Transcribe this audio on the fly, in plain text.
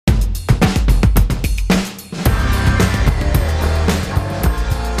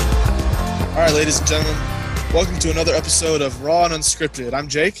right, ladies and gentlemen, welcome to another episode of Raw and Unscripted. I'm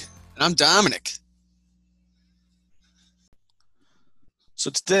Jake. And I'm Dominic. So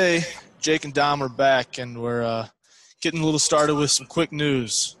today, Jake and Dom are back, and we're getting a little started with some quick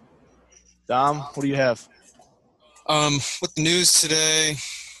news. Dom, what do you have? With the news today,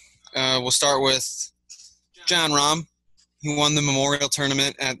 we'll start with Jon Rahm. He won the Memorial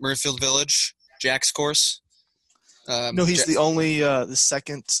Tournament at Murrayfield Village, Jack's course. He's the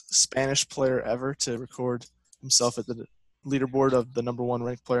second Spanish player ever to record himself at the leaderboard of the number one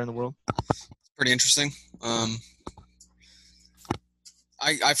ranked player in the world. Pretty interesting.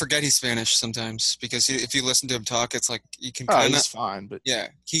 I forget he's Spanish sometimes because if you listen to him talk, it's like you can kind of. He's fine, but yeah,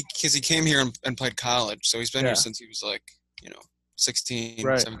 because he came here and played college, so he's been here since he was 16,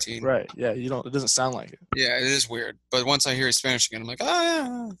 17. Right. Yeah, it doesn't sound like it. Yeah, it is weird. But once I hear he's Spanish again, I'm like, oh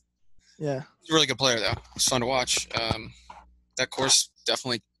yeah. Yeah. He's a really good player though. It's fun to watch. That course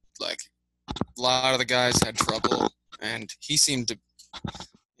definitely a lot of the guys had trouble, and he seemed to.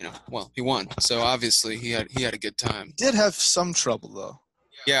 He won, so obviously he had a good time. He did have some trouble though.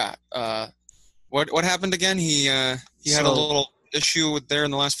 Yeah. What happened again? He had a little issue there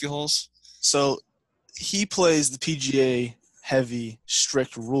in the last few holes. So he plays the PGA heavy,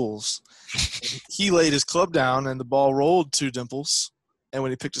 strict rules. He laid his club down and the ball rolled 2 dimples. And when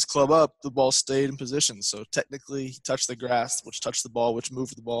he picked his club up, the ball stayed in position. So technically he touched the grass, which touched the ball, which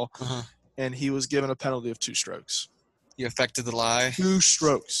moved the ball. Uh-huh. And he was given a penalty of 2 strokes. He affected the lie. 2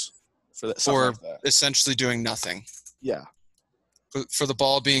 strokes for that. For essentially doing nothing. Yeah. For the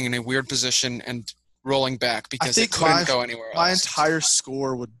ball being in a weird position and rolling back because it couldn't go anywhere else. My entire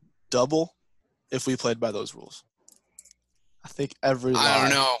score would double if we played by those rules. I think every lie. I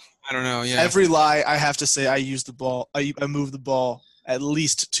don't know. Yeah. Every lie, I have to say I use the ball. I move the ball at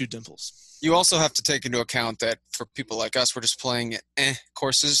least 2 dimples. You also have to take into account that for people like us, we're just playing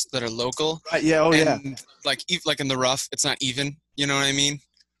courses that are local. Right. Yeah. Oh, yeah. Like in the rough, it's not even. You know what I mean?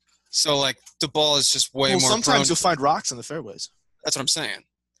 So the ball is just way more. Sometimes you'll find rocks in the fairways. That's what I'm saying.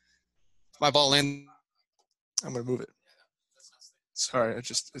 My ball landed. I'm gonna move it. Sorry, it's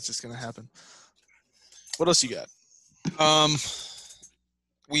just gonna happen. What else you got?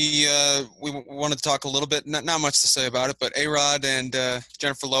 We wanted to talk a little bit. Not much to say about it, but A-Rod and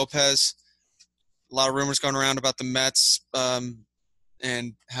Jennifer Lopez. A lot of rumors going around about the Mets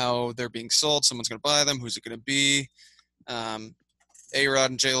and how they're being sold. Someone's gonna buy them. Who's it gonna be? A-Rod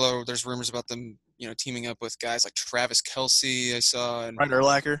and J-Lo. There's rumors about them. Teaming up with guys like Travis Kelce, I saw. And Brian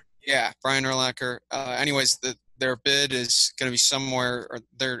Urlacher? Yeah, Brian Urlacher. Anyways, their bid is going to be somewhere, or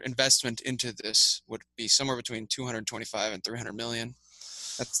their investment into this would be somewhere between $225 and $300 million.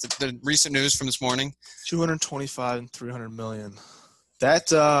 That's the recent news from this morning. $225 and $300 million.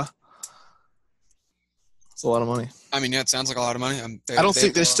 That's a lot of money. I mean, yeah, it sounds like a lot of money. I don't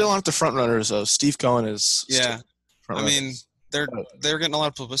think they still aren't the front runners, though. Steve Cohen is. Yeah. I mean, they're getting a lot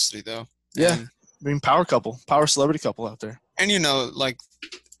of publicity, though. Yeah. Power celebrity couple out there. And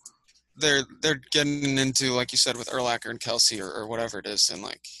they're getting into, like you said, with Urlacher and Kelce or whatever it is, and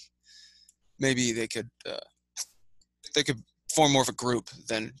maybe they could form more of a group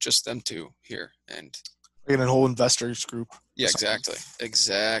than just them two here, and a whole investors group. Yeah,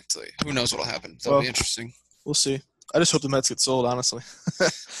 exactly. Who knows what'll happen? That'll be interesting. We'll see. I just hope the Mets get sold. Honestly,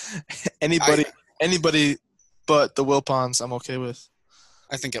 anybody but the Wilpons, I'm okay with.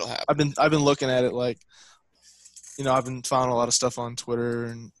 I think it'll happen. I've been looking at it I've been following a lot of stuff on Twitter,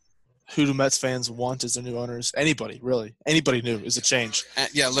 and who do Mets fans want as their new owners? Anybody, really. Anybody new is a change.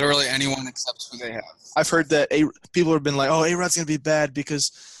 Yeah, literally anyone except who they have. I've heard that people have been like, oh, A-Rod's going to be bad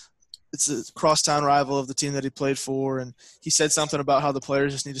because it's a crosstown rival of the team that he played for, and he said something about how the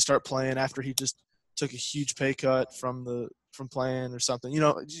players just need to start playing after he just took a huge pay cut from playing or something. Did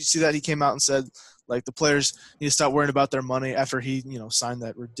you see that? He came out and said, the players need to stop worrying about their money after he, signed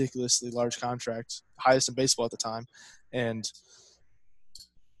that ridiculously large contract, highest in baseball at the time. And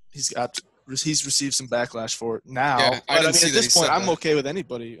he's received some backlash for it now. Yeah, at this point, I'm okay with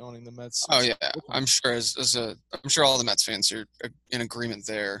anybody owning the Mets. Oh yeah, I'm sure I'm sure all the Mets fans are in agreement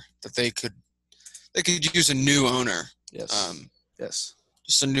there that they could use a new owner. Yes. Yes.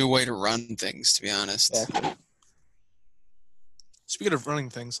 Just a new way to run things, to be honest. Exactly. Speaking of running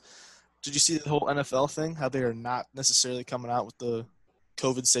things, did you see the whole NFL thing? How they are not necessarily coming out with the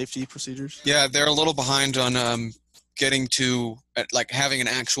COVID safety procedures? Yeah, they're a little behind on getting to having an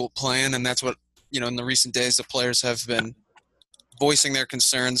actual plan, and that's what in the recent days the players have been voicing their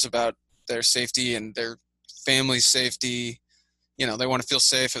concerns about their safety and their family's safety. They want to feel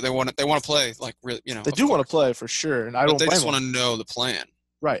safe. They want to play really. They do want to play for sure, and they just want to know the plan.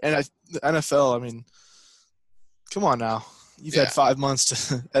 Right, and the NFL. I mean, come on now. you've had 5 months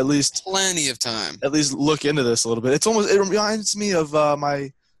to at least Plenty of time. look into this a little bit. It reminds me of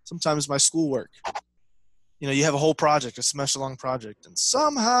sometimes my schoolwork. You have a whole project, a semester-long project, and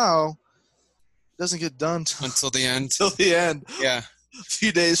somehow it doesn't get done Until the end. until the end. Yeah. A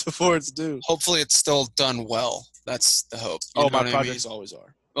few days before it's due. Hopefully it's still done well. That's the hope. You know My what I mean? projects always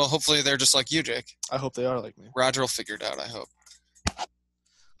are. Well, hopefully they're just like you, Jake. I hope they are like me. Roger will figure it out, I hope. Come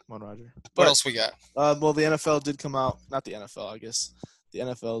on, Roger. What else we got? Well, the NFL did come out. Not the NFL, I guess. The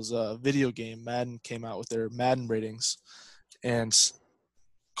NFL's video game, Madden, came out with their Madden ratings. And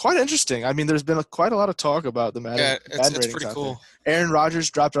quite interesting. I mean, there's been quite a lot of talk about the Madden, Madden it's ratings pretty out cool. there. Aaron Rodgers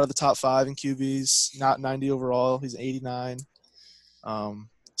dropped out of the top 5 in QBs, not 90 overall. He's 89.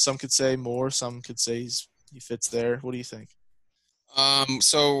 Some could say more. Some could say he fits there. What do you think?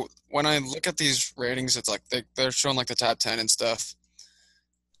 So when I look at these ratings, it's like they're showing like the top 10 and stuff.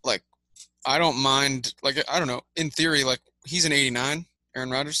 Like, I don't mind. Like, I don't know. In theory, like he's an 89,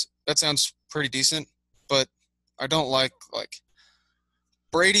 Aaron Rodgers. That sounds pretty decent. But I don't like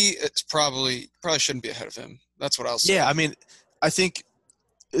Brady. It's probably shouldn't be ahead of him. That's what I'll say. Yeah, I mean, I think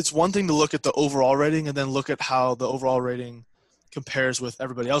it's one thing to look at the overall rating and then look at how the overall rating compares with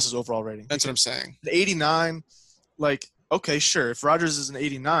everybody else's overall rating. That's what I'm saying. The 89, like, okay, sure. If Rodgers is an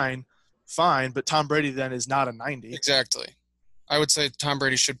 89, fine, but Tom Brady then is not a 90. Exactly. I would say Tom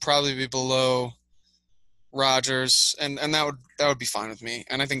Brady should probably be below Rodgers, and that would be fine with me.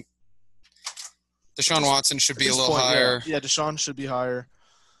 And I think Deshaun Watson should be a little higher. Yeah, Deshaun should be higher.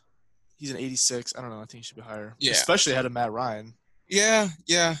 He's an 86. I don't know. I think he should be higher. Yeah. Especially ahead of Matt Ryan. Yeah.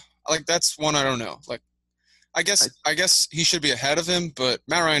 Like, that's one I don't know. Like, I guess he should be ahead of him, but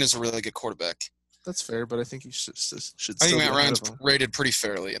Matt Ryan is a really good quarterback. That's fair, but I think he should still I think be Matt ahead Ryan's of him. rated pretty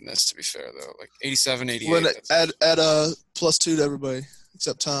fairly in this, to be fair, though. Like 87, 88. Well, add +2 to everybody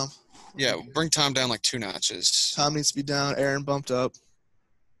except Tom. Yeah, bring Tom down like 2 notches. Tom needs to be down. Aaron bumped up.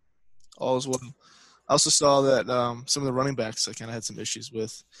 All is well. I also saw that some of the running backs I kind of had some issues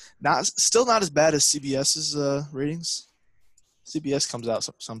with. Still not as bad as CBS's ratings. CBS comes out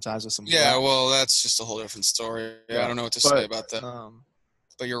sometimes with some. Yeah, well, that's just a whole different story. Yeah, I don't know what to say about that.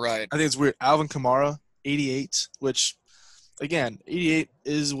 But you're right. I think it's weird. Alvin Kamara, 88, which, again, 88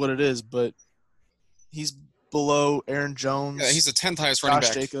 is what it is, but he's below Aaron Jones. Yeah, he's the 10th highest running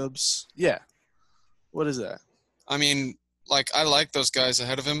back. Josh Jacobs. Yeah. What is that? I mean, like, I like those guys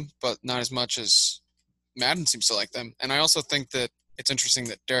ahead of him, but not as much as Madden seems to like them. And I also think that it's interesting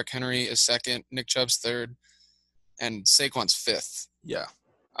that Derrick Henry is 2nd, Nick Chubb's 3rd, and Saquon's 5th. Yeah.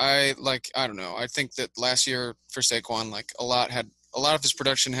 I don't know. I think that last year for Saquon, like, a lot of his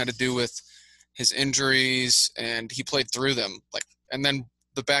production had to do with his injuries, and he played through them. Like, and then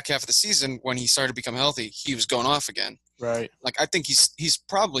the back half of the season, when he started to become healthy, he was going off again. Right. Like, I think he's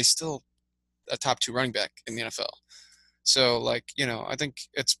probably still a top 2 running back in the NFL. So, like, I think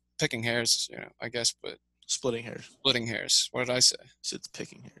it's picking hairs, I guess, but Splitting hairs. Splitting hairs. What did I say? You said it's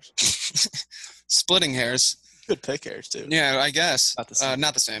picking hairs. Splitting hairs. Good pick hairs, too. Yeah, I guess. Not the same.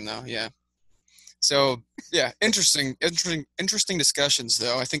 Not the same, though. Yeah. So, yeah, interesting discussions,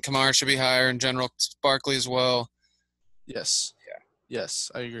 though. I think Kamara should be higher in general. Barkley as well. Yes. Yeah.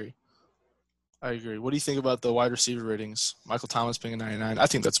 Yes, I agree. What do you think about the wide receiver ratings? Michael Thomas being a 99. I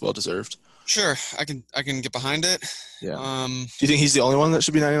think that's well deserved. Sure, I can get behind it. Yeah. Do you think he's the only one that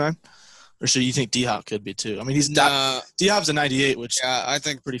should be 99? Or should you think D-Hop could be too? I mean, D-Hop's a 98, which I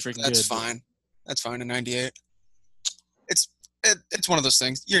think pretty freaking that's good. Fine. That's fine, a 98. It's one of those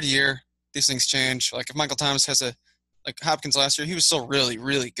things. Year to year, these things change. Like, if Michael Thomas has like Hopkins last year, he was still really,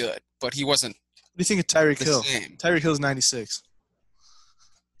 really good, but he wasn't. What do you think of Tyreek the Hill? same. Tyreek Hill's 96.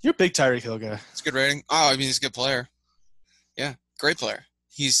 You're a big Tyreek Hill guy. It's a good rating. Oh, I mean, he's a good player. Yeah, great player.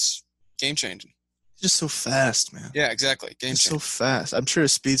 He's game changing. He's just so fast, man. Yeah, exactly. Game He's changing. so fast. I'm sure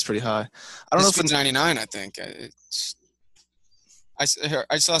his speed's pretty high. I don't know if it's 99. I think I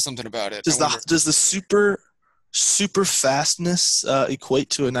saw something about it. does the super fastness equate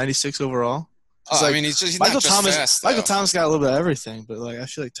to a 96 overall? Oh, I mean, he's not just fast. Michael Thomas got a little bit of everything, but like I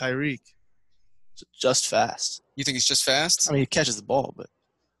feel like Tyreek just fast. You think he's just fast? I mean, he catches the ball, but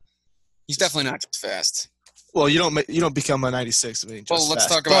he's definitely not just fast. Well, you don't become a 96. I mean, just let's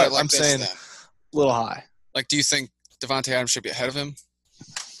fast. talk about it like I'm this saying then. a little high. Like, do you think Devontae Adams should be ahead of him?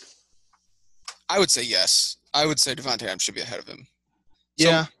 I would say yes. I would say Devontae Adams should be ahead of him. So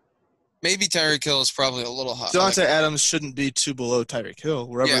Yeah. Maybe Tyreek Hill is probably a little high. Devontae Adams shouldn't be too below Tyreek Hill,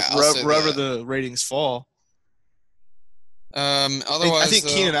 wherever the ratings fall. Otherwise, I think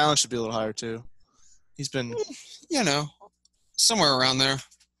Keenan Allen should be a little higher too. He's been, somewhere around there.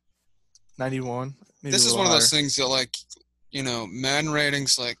 91. Maybe This a is little one of higher. those things that, like, Madden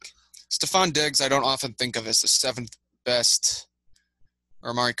ratings, like, Stephon Diggs, I don't often think of as the 7th best,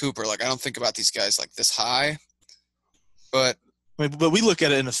 or Amari Cooper. Like, I don't think about these guys like this high, but I mean, but we look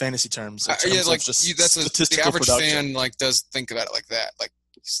at it in the fantasy terms. In terms of just that's statistical the average production. fan like does think about it like that, like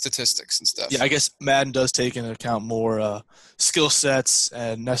statistics and stuff. Yeah, I guess Madden does take into account more skill sets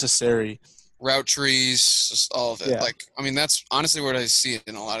and necessary route trees, just all of it. Yeah. Like, I mean, that's honestly what I see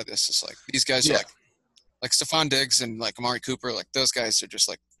in a lot of this. Is like these guys are like Stephon Diggs and like Amari Cooper. Like those guys are just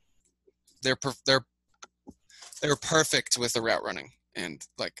like they're perfect with the route running, and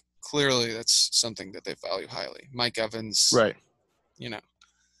like clearly that's something that they value highly. Mike Evans, Right. You know,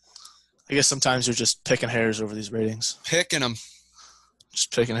 I guess sometimes you're just picking hairs over these ratings. Picking them.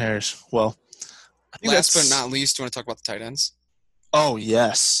 Just picking hairs. Well, I think last but not least, do you want to talk about the tight ends? Oh,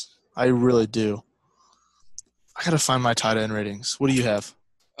 yes. I really do. I got to find my tight end ratings. What do you have?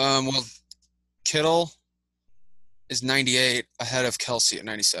 Well, Kittle is 98 ahead of Kelsey at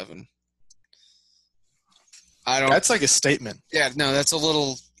 97. That's like a statement. Yeah, no, that's a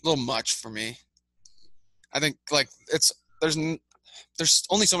little much for me. I think like there's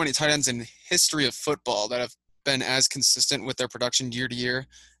only so many tight ends in history of football that have been as consistent with their production year to year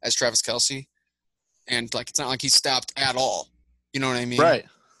as Travis Kelce, and like it's not like he's stopped at all. You know what I mean? Right.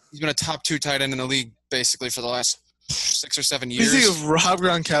 He's been a top 2 tight end in the league basically for the last 6 or 7 years. You think of Rob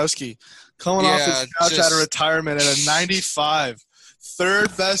Gronkowski coming off his couch out of retirement at a 95,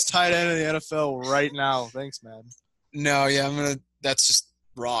 third best tight end in the NFL right now. Thanks, man. No, yeah, that's just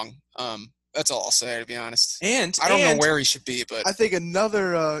wrong. That's all I'll say, to be honest. And I don't know where he should be, but I think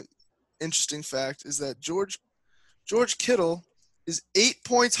another interesting fact is that George Kittle is 8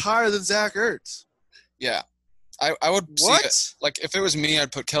 points higher than Zach Ertz. Yeah, I would see it. Like if it was me,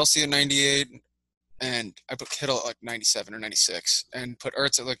 I'd put Kelsey at 98, and I put Kittle at like 97 or 96, and put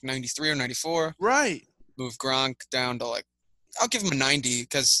Ertz at like 93 or 94. Right. Move Gronk down to like, I'll give him a 90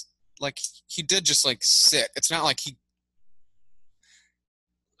 because like he did just like sit. It's not like he.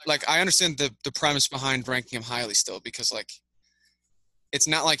 Like I understand the premise behind ranking him highly still because like it's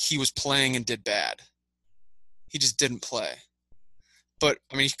not like he was playing and did bad. He just didn't play. But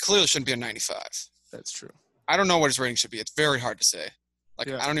I mean he clearly shouldn't be a 95. That's true. I don't know what his rating should be. It's very hard to say. Like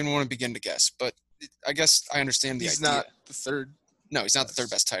Yeah. I don't even want to begin to guess, but I guess I understand the He's idea. not the third. No, he's not the third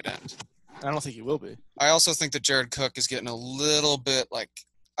best tight end. I don't think he will be. I also think that Jared Cook is getting a little bit like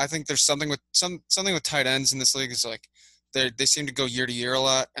I think there's something with with tight ends in this league is like they seem to go year to year a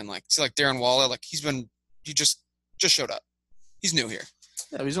lot, and like see like Darren Waller, like he just showed up. He's new here.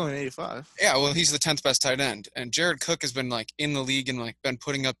 Yeah, but he's only an 85. Yeah, well he's the 10th best tight end, and Jared Cook has been like in the league and like been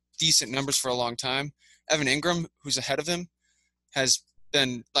putting up decent numbers for a long time. Evan Ingram, who's ahead of him, has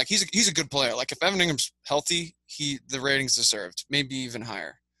been like he's a good player. Like if Evan Ingram's healthy, the ratings deserved, maybe even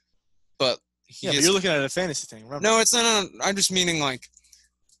higher. But but you're looking at a fantasy thing, remember? No, it's not. I'm just meaning like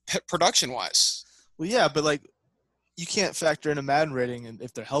production wise. Well, yeah, but like you can't factor in a Madden rating and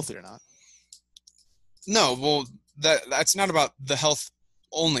if they're healthy or not. No, well that's not about the health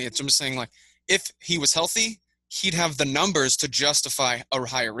only. I'm just saying like if he was healthy, he'd have the numbers to justify a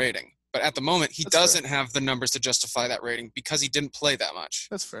higher rating. But at the moment, he doesn't have the numbers to justify that rating because he didn't play that much.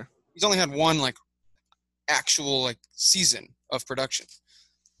 That's fair. He's only had one like actual like season of production,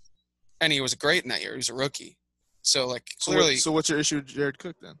 and he was great in that year. He was a rookie, so like clearly. So what's your issue with Jared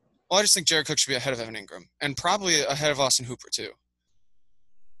Cook then? Well, I just think Jared Cook should be ahead of Evan Ingram and probably ahead of Austin Hooper too.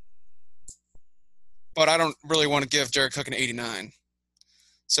 But I don't really want to give Jared Cook an 89,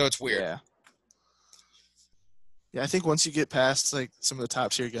 so it's weird. Yeah. Yeah, I think once you get past like some of the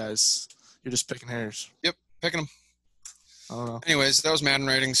top tier guys, you're just picking hairs. Yep, picking them. I don't know. Anyways, that was Madden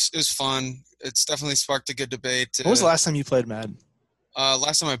ratings. It was fun. It's definitely sparked a good debate. When was the last time you played Madden?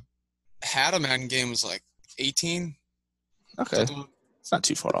 Last time I had a Madden game was like 18. Okay, it's not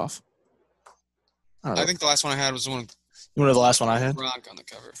too far off. I think the last one I had was the one. You remember the last one I had? Gronk on the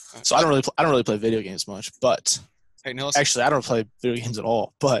cover. So I don't really play video games much, but Peyton Hillis? Actually, I don't play video games at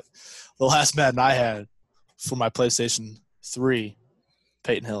all. But the last Madden I had for my PlayStation 3,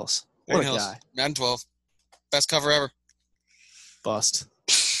 Peyton Hillis. What a guy. Madden 12. Best cover ever. Bust.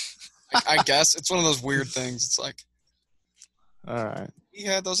 I guess. It's one of those weird things. It's like. All right. He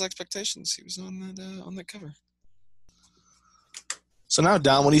had those expectations. He was on that cover. So now,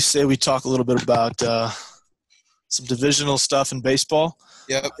 Don, what do you say we talk a little bit about some divisional stuff in baseball?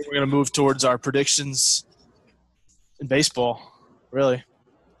 Yep. I think we're going to move towards our predictions in baseball, really.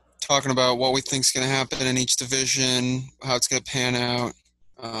 Talking about what we think is going to happen in each division, how it's going to pan out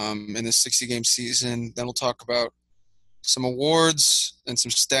in this 60-game season. Then we'll talk about some awards and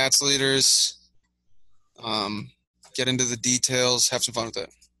some stats leaders. Get into the details, have some fun with it.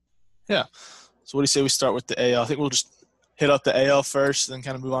 Yeah. So what do you say we start with the AL? I think we'll just hit up the AL first, then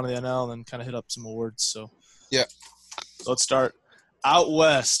kind of move on to the NL, and then kind of hit up some awards. So yeah. So let's start out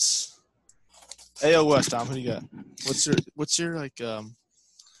west. AL West, Tom. Who do you got? What's your like? Do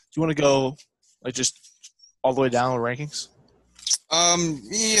you want to go like just all the way down with rankings?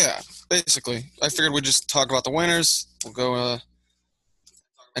 Yeah, basically. I figured we'd just talk about the winners. We'll go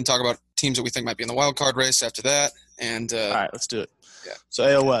and talk about teams that we think might be in the wild card race after that. And All right, let's do it. Yeah. So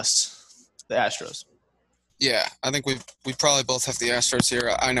AL West, the Astros. yeah, I think we probably both have the Astros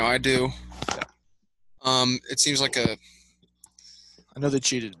here. I know I do. It seems like I know they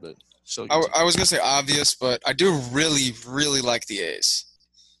cheated, but still. I was gonna say obvious, but I do really, really like the A's.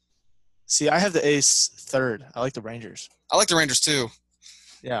 See, I have the A's third. I like the Rangers. I like the Rangers too,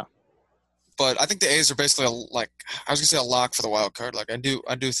 Yeah. but I think the A's are basically I was gonna say a lock for the wild card. Like I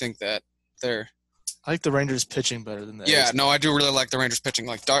do think that they're. I like the Rangers pitching better than the Yeah, A's. no, I do really like the Rangers pitching.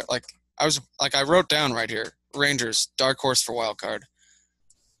 I wrote down right here, Rangers dark horse for wild card.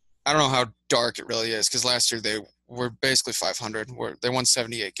 I don't know how dark it really is because last year they were basically 500. They won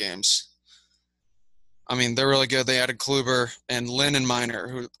 78 games. I mean, they're really good. They added Kluber and Lynn and Minor,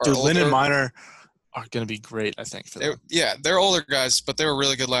 who are Dude, Lynn and older. Minor are going to be great, I think, for them. They're older guys, but they were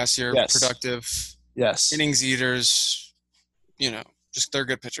really good last year. Yes. Productive, Yes. innings eaters. Just they're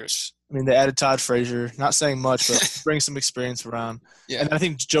good pitchers. I mean, they added Todd Frazier. Not saying much, but bring some experience around. Yeah. And I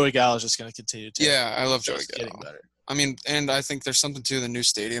think Joey Gallo is just going to continue to. Yeah, I love Joey just Gallo. getting better. I mean, and I think there's something to the new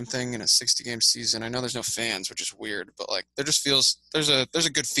stadium thing in a 60-game season. I know there's no fans, which is weird, but like there just feels there's a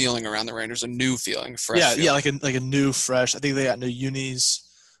good feeling around the Rangers, a new feeling, fresh. Yeah, feeling. like a new, fresh. I think they got new unis,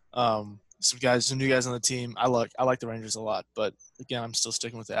 some new guys on the team. I like the Rangers a lot, but again, I'm still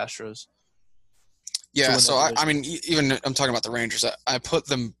sticking with the Astros. Yeah, win so that I mean, even I'm talking about the Rangers. I put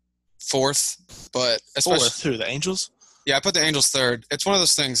them fourth, but especially Fourth, who? The Angels? yeah, I put the Angels third. It's one of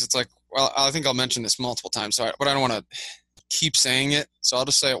those things. It's like, well, I think I'll mention this multiple times, but I don't want to keep saying it, so I'll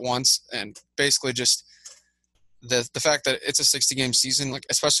just say it once. And basically, just the fact that it's a 60-game season, like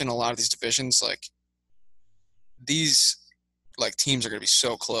especially in a lot of these divisions, like these like teams are going to be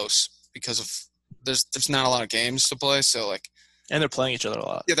so close because of there's not a lot of games to play, so like. And they're playing each other a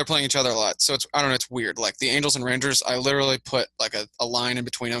lot. Yeah, they're playing each other a lot. So I don't know, it's weird. Like the Angels and Rangers, I literally put like a line in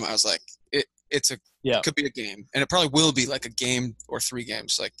between them. I was like, it could be a game. And it probably will be like a game or 3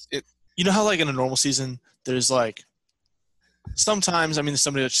 games. Like it. You know how like in a normal season, there's like sometimes, I mean,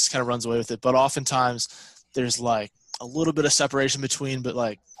 somebody that just kind of runs away with it, but oftentimes there's like a little bit of separation between, but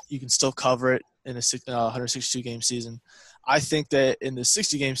like you can still cover it in a 162-game season. I think that in the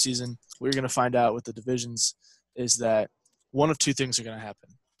 60-game season, what you're going to find out with the divisions is that one of two things are going to happen.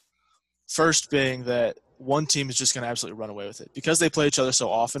 First being that one team is just going to absolutely run away with it. Because they play each other so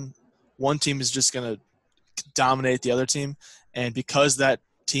often, one team is just going to dominate the other team. And because that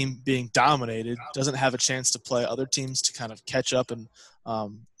team being dominated doesn't have a chance to play other teams to kind of catch up and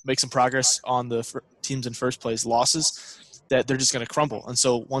make some progress on the teams in first place losses, that they're just going to crumble. And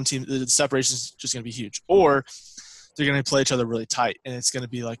so one team, the separation is just going to be huge. Or they're going to play each other really tight, and it's going to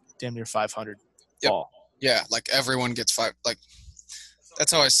be like damn near 500 ball. Yeah, like everyone gets 5. Like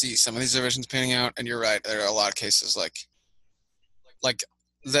that's how I see some of these divisions panning out. And you're right, there are a lot of cases like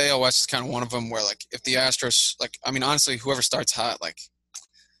the AL West is kind of one of them where like if the Astros, like I mean honestly, whoever that'll be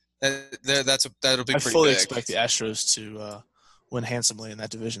pretty I fully big. expect the Astros to win handsomely in that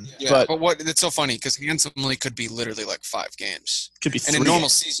division. Yeah, but what it's so funny because handsomely could be literally like 5 games. Could be 3. And in normal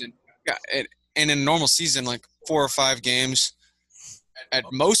season, and in normal season, like 4 or 5 games. At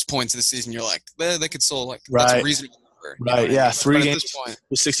most points of the season, you're like, they could still like that's a reasonable number. Right, yeah. 3 but games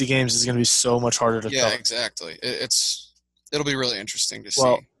with 60 games is going to be so much harder to yeah, cover. exactly. It'll be really interesting to see.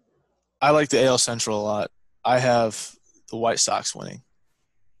 Well, I like the AL Central a lot. I have the White Sox winning.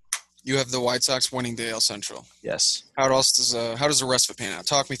 You have the White Sox winning the AL Central. Yes. How does the rest of it pan out?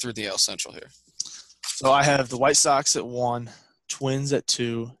 Talk me through the AL Central here. So I have the White Sox at 1, Twins at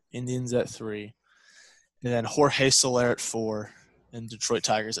 2, Indians at 3, and then Jorge Soler at 4, and Detroit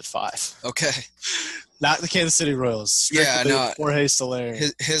Tigers at 5. Okay. Not the Kansas City Royals. Yeah, no. Jorge Soler.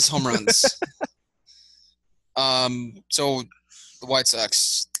 His home runs. So the White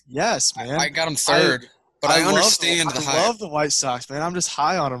Sox. Yes, man. I got them third, but I understand the hype. I love the White Sox, man. I'm just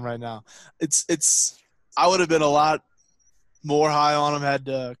high on them right now. It's. I would have been a lot more high on them had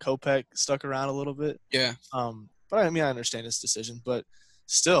Kopech stuck around a little bit. Yeah. But I mean, I understand his decision, but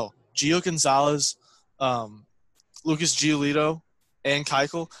still, Gio Gonzalez, Lucas Giolito, and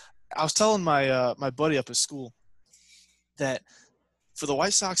Keuchel. I was telling my my buddy up at school that for the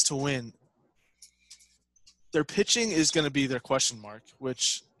White Sox to win, their pitching is going to be their question mark,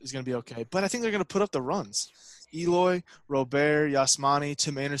 which is going to be okay. But I think they're going to put up the runs. Eloy, Robert, Yasmani,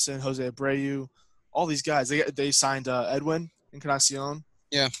 Tim Anderson, Jose Abreu, all these guys. They signed Edwin Encarnacion.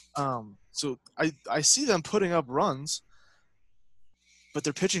 Yeah. So I see them putting up runs. but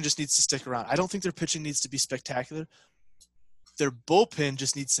their pitching just needs to stick around. I don't think their pitching needs to be spectacular. Their bullpen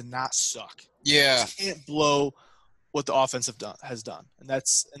just needs to not suck. Yeah. It can't blow what the offense has done. And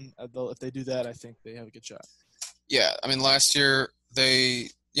if they do that, I think they have a good shot. Yeah. I mean, last year, they're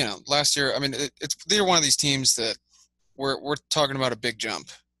one of these teams that we're talking about a big jump,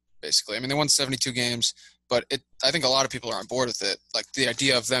 basically. I mean, they won 72 games, but I think a lot of people are on board with it. Like the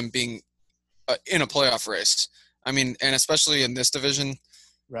idea of them being in a playoff race. I mean, and especially in this division,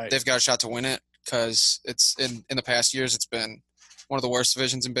 right? They've got a shot to win it because it's in the past years, it's been one of the worst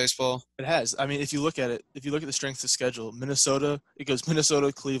divisions in baseball. It has. I mean, if you look at the strength of schedule, Minnesota, it goes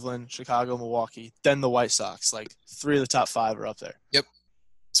Minnesota, Cleveland, Chicago, Milwaukee, then the White Sox. Like 3 of the top 5 are up there. Yep.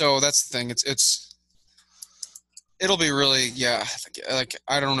 So that's the thing. It'll be really, yeah. Like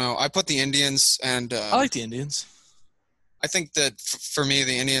I don't know. I put the Indians and I like the Indians. I think that for me,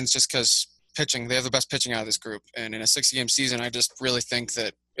 the Indians, just because pitching, they have the best pitching out of this group, and in a 60-game season, I just really think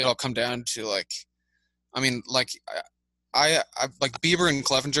that it'll come down to I like Bieber and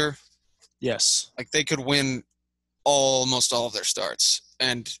Clevenger. Yes. Like they could win almost all of their starts,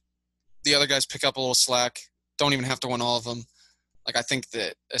 and the other guys pick up a little slack. Don't even have to win all of them. Like I think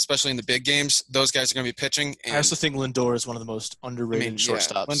that, especially in the big games, those guys are going to be pitching. And I also think Lindor is one of the most underrated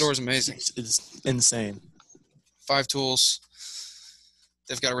shortstops. Lindor is amazing. It's insane. 5 tools.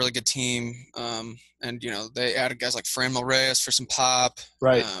 They've got a really good team, and they added guys like Franmil Reyes for some pop.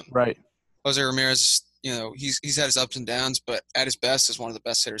 Right. Right. Jose Ramirez. He's had his ups and downs, but at his best is one of the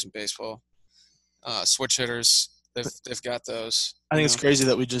best hitters in baseball. Switch hitters, they've got those. I think it's crazy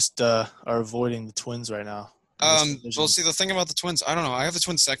that we just are avoiding the Twins right now. Well, see, the thing about the Twins, I don't know. I have the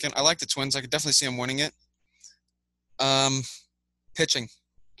Twins second. I like the Twins. I could definitely see them winning it. Pitching.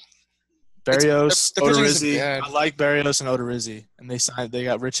 Barrios, the pitching Odorizzi. isn't bad. I like Barrios and Odorizzi, and they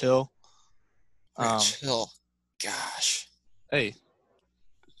got Rich Hill. Rich Hill. Gosh. Hey.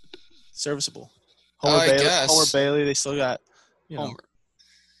 Serviceable. I guess. Homer Bailey, they still got, Homer.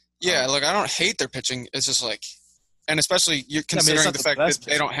 Yeah, look, I don't hate their pitching. It's just like, and especially you're considering the fact that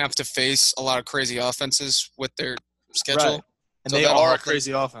they don't have to face a lot of crazy offenses with their schedule. Right. And so they are a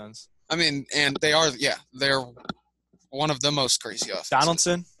crazy offense. I mean, and they're one of the most crazy offenses.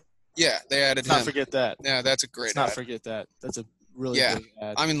 Donaldson? Yeah, they added him. Not forget that. Yeah, that's a great Not forget that. That's a really big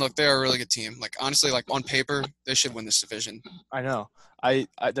add. I mean, look, they're a really good team. Like, honestly, like on paper, they should win this division. I know. I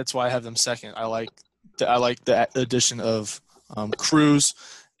that's why I have them second. I like the addition of Cruz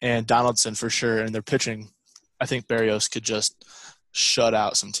and Donaldson for sure, and their pitching. I think Barrios could just shut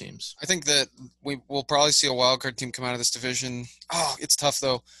out some teams. I think that we will probably see a wild card team come out of this division. Oh, it's tough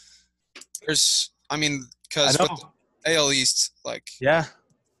though. Because with the AL East,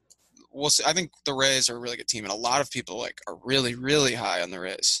 we'll see. I think the Rays are a really good team, and a lot of people are really, really high on the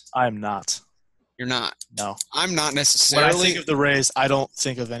Rays. I am not. You're not. No. I'm not necessarily. When I think of the Rays, I don't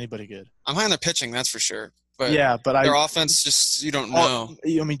think of anybody good. I'm high on their pitching, that's for sure. But their offense, just you don't know.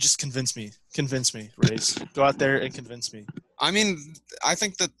 I mean, just convince me. Convince me, Rays. Go out there and convince me. I mean, I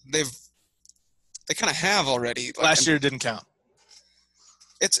think that they kind of have already. Last year didn't count.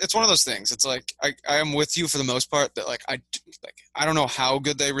 It's one of those things. It's like I am with you for the most part. That I don't know how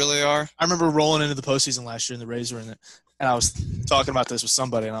good they really are. I remember rolling into the postseason last year, and the Rays were in it. And I was talking about this with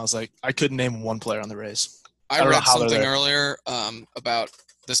somebody, and I was like, I couldn't name one player on the Rays. I read something earlier about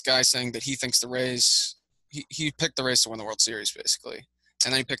this guy saying that he thinks the Rays he picked the Rays to win the World Series, basically.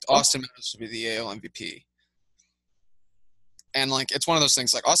 And then he picked Austin Meadows to be the AL MVP. And, it's one of those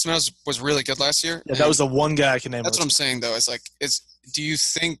things. Austin Meadows was really good last year. Yeah, that was the one guy I can name. That's what I'm saying, though. Do you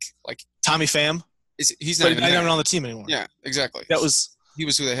think, Tommy Pham? He's not even on the team anymore. Yeah, exactly. He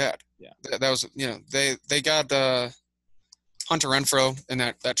was who they had. Yeah. That was, they got Hunter Renfroe in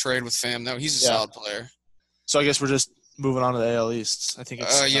that trade with Pham. No, he's a solid player. So I guess we're just moving on to the AL East. I think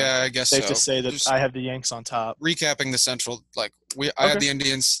it's I guess safe to say that I have the Yanks on top. Recapping the Central, I had the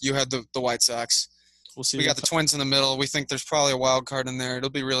Indians, you had the White Sox. We'll see. We got the Twins in the middle. We think there's probably a wild card in there. It'll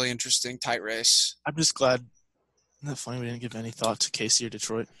be really interesting, tight race. I'm just glad. Isn't that funny? We didn't give any thought to KC or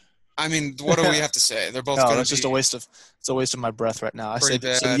Detroit. I mean, what do we have to say? They're both going to be. It's a waste of my breath right now. I say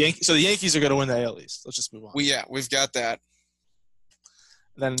bad. So the Yankees are going to win the AL East. Let's just move on. We've got that.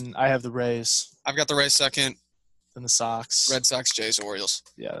 Then I have the Rays. I've got the Rays second. Then the Sox. Red Sox, Jays, Orioles.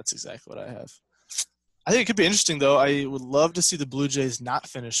 Yeah, that's exactly what I have. I think it could be interesting, though. I would love to see the Blue Jays not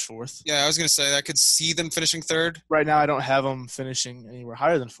finish fourth. Yeah, I was going to say I could see them finishing third. Right now, I don't have them finishing anywhere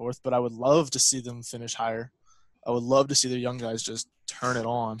higher than fourth, but I would love to see them finish higher. I would love to see their young guys just turn it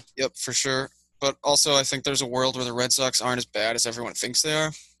on. Yep, for sure. But also, I think there's a world where the Red Sox aren't as bad as everyone thinks they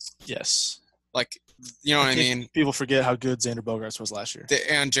are. Yes. Like, you know what I mean? People forget how good Xander Bogaerts was last year.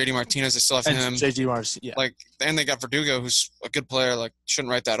 And JD Martinez, they still have And him. JD Martinez, yeah. Like, and they got Verdugo, who's a good player. Like,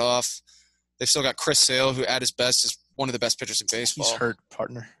 shouldn't write that off. They've still got Chris Sale, who at his best is one of the best pitchers in baseball. He's hurt,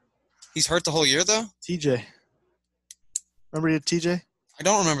 partner. He's hurt the whole year, though? TJ. Remember he had TJ? I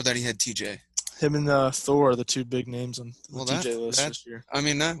don't remember that he had TJ. Him and Thor are the two big names on the TJ list this year. I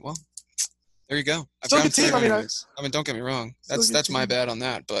mean, well, there you go. Still a good team. I mean, don't get me wrong. That's my bad on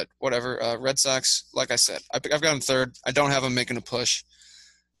that, but whatever. Red Sox, like I said, I've got them third. I don't have them making a push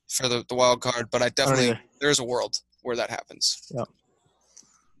for the wild card, but I definitely there's a world where that happens. Yeah.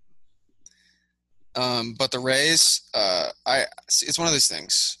 But the Rays, it's one of those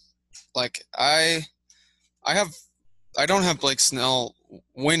things. Like I don't have Blake Snell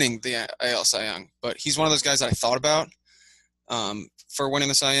winning the AL Cy Young, but he's one of those guys that I thought about for winning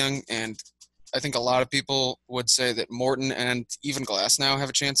the Cy Young, and I think a lot of people would say that Morton and even Glass now have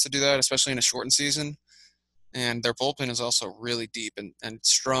a chance to do that, especially in a shortened season. And their bullpen is also really deep and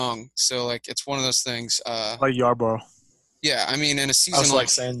strong. So, like, it's one of those things. Like Yarborough. Yeah, I mean, in a season I was like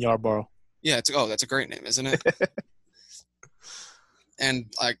saying Yarborough. Yeah, that's a great name, isn't it? And,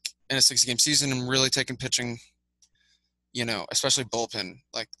 like, in a 60-game season, I'm really taking pitching, especially bullpen.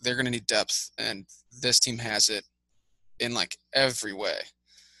 Like, they're going to need depth, and this team has it in, like, every way.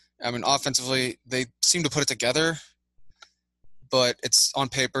 I mean, offensively, they seem to put it together, but it's on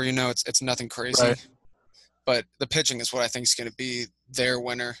paper, it's nothing crazy. Right. But the pitching is what I think is going to be their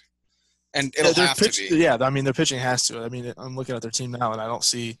winner, and it'll have to be. Yeah, I mean, their pitching has to. I mean, I'm looking at their team now, and I don't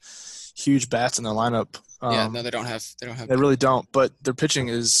see huge bats in their lineup. No, they don't have. They really don't. But their pitching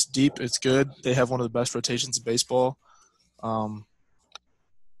is deep. It's good. They have one of the best rotations in baseball. Who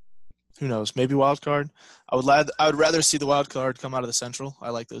knows? Maybe wild card. I would rather see the wild card come out of the Central. I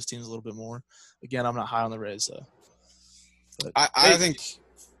like those teams a little bit more. Again, I'm not high on the Rays though. But, I think.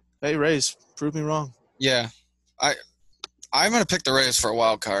 Hey, Rays, prove me wrong. Yeah, I'm gonna pick the Rays for a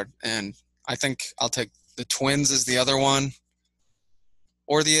wild card, and I think I'll take the Twins as the other one,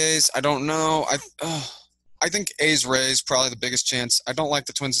 or the A's. I don't know. I think A's Rays probably the biggest chance. I don't like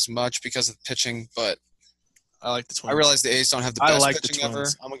the Twins as much because of the pitching, but I like the Twins. I realize the A's don't have the best pitching ever.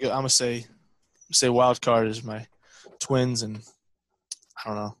 I'm gonna say wild card is my Twins and I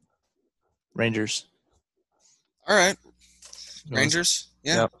don't know Rangers. All right, Rangers.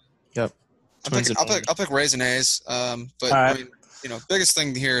 Yeah. Yep. I'll pick Rays and A's. But right. I mean, biggest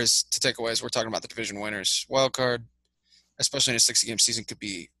thing here is to take away is we're talking about the division winners. Wild card, especially in a 60-game season, could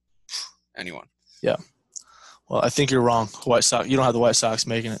be anyone. Yeah. Well, I think you're wrong. White Sox. You don't have the White Sox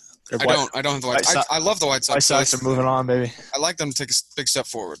making it. I don't have the White Sox. I love the White Sox. White Sox are moving on, baby. I like them to take a big step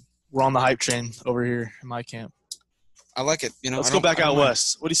forward. We're on the hype train over here in my camp. I like it. Let's go back out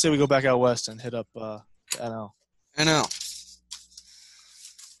west. What do you say we go back out west and hit up NL? NL.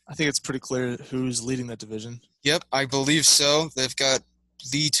 I think it's pretty clear who's leading that division. Yep, I believe so. They've got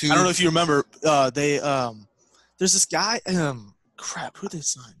the two. I don't know if you remember. There's this guy. Who they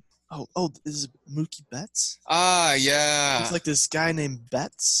signed? Oh, this is Mookie Betts. Ah, yeah. It's like this guy named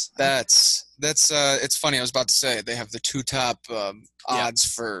Betts. That's it's funny. I was about to say they have the two top odds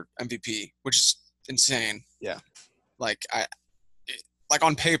for MVP, which is insane. Yeah. Like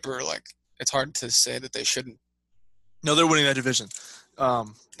on paper, like it's hard to say that they shouldn't. No, they're winning that division.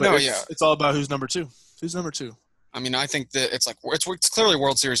 It's all about who's number two. Who's number two? I mean, I think that it's clearly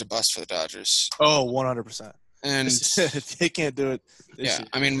World Series a bust for the Dodgers. Oh, 100%. And they can't do it.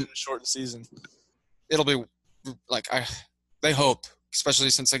 I mean, a shortened season. It'll be like they hope, especially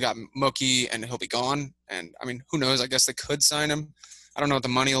since they got Mookie and he'll be gone. And I mean, who knows? I guess they could sign him. I don't know what the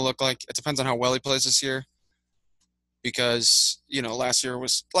money will look like. It depends on how well he plays this year. Because last year he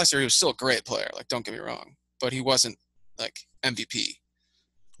was still a great player. Like, don't get me wrong, but he wasn't like MVP.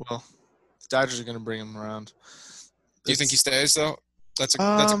 Well, the Dodgers are going to bring him around. Do you think he stays though? That's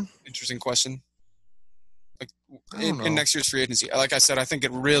an interesting question. Like in next year's free agency, like I said, I think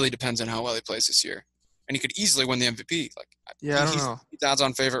it really depends on how well he plays this year, and he could easily win the MVP. Like, I don't know. He's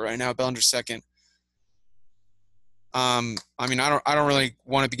odds-on favorite right now. Bellinger's second. I mean, I don't really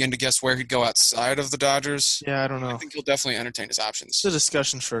want to begin to guess where he'd go outside of the Dodgers. Yeah, I don't know. I think he'll definitely entertain his options. It's a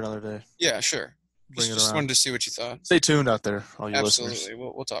discussion for another day. Yeah, sure. Just wanted to see what you thought. Stay tuned out there, all you Absolutely. listeners.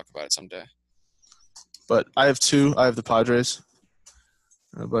 We'll talk about it someday. But I have two. I have the Padres.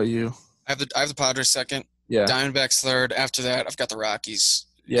 How about you? I have the Padres second. Yeah. Diamondbacks third. After that, I've got the Rockies.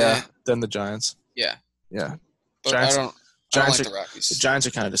 Yeah. Then the Giants. Yeah. Yeah. But Giants, I don't like the Rockies. The Giants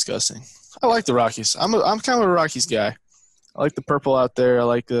are kind of disgusting. I like the Rockies. I'm kind of a Rockies guy. I like the purple out there. I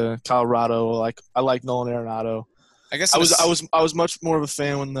like the Colorado. I like Nolan Arenado. I guess I was much more of a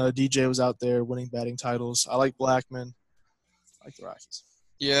fan when the DJ was out there winning batting titles. I like Blackman. I like the Rockies.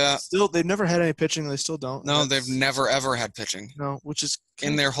 Yeah. Still, they've never had any pitching. They still don't. No, they've never ever had pitching No, which is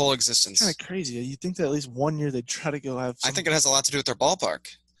in their whole existence. kind of crazy. You think that at least 1 year they'd try to go have. I think it has a lot to do with their ballpark.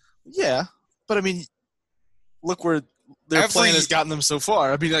 Yeah, but I mean, look where their plan has gotten them so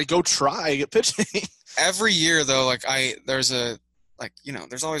far. I mean, like, go try get pitching. Every year, though, there's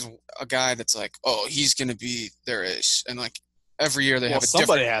always a guy that's like, oh, he's gonna be their ace, and like every year they have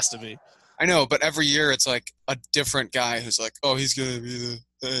somebody has to be. I know, but every year it's like a different guy who's like, oh, he's gonna be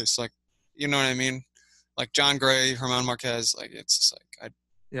the ace. Like, you know what I mean? Like John Gray, Herman Marquez. Like, it's just like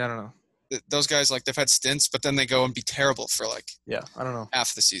I don't know. Those guys, like, they've had stints, but then they go and be terrible for like I don't know,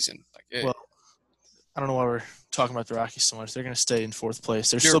 half the season. Like, well, I don't know why we're talking about the Rockies so much. They're going to stay in 4th place.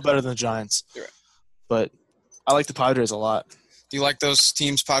 They're still better than the Giants. You're right. But I like the Padres a lot. Do you like those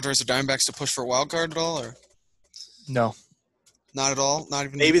teams, Padres or Diamondbacks, to push for a wild card at all, or no? Not at all. Not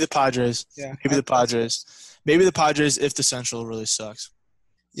even. Maybe the Padres. Yeah. Maybe the Padres. Maybe the Padres if the Central really sucks.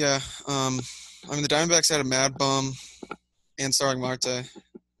 Yeah. I mean, the Diamondbacks had a Mad Bum and Starling Marte.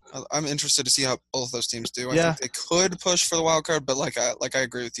 I'm interested to see how both those teams do. I think they could push for the wild card, but like I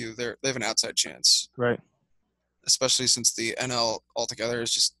agree with you, they have an outside chance. Right. Especially since the NL altogether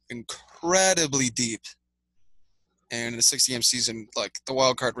is just incredibly deep. And in a 60-game season, like, the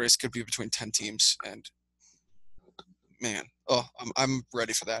wild card race could be between 10 teams. And, man, I'm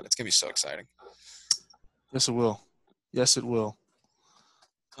ready for that. It's going to be so exciting. Yes, it will. Yes, it will.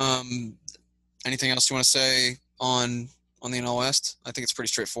 Anything else you want to say on the NL West? I think it's pretty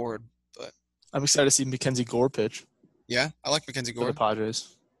straightforward. But I'm excited to see Mackenzie Gore pitch. Yeah, I like Mackenzie Gore. For the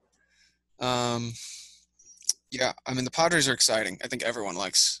Padres. Yeah, I mean, the Padres are exciting. I think everyone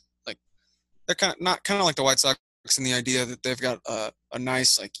likes, like, they're kind of like the White Sox in the idea that they've got a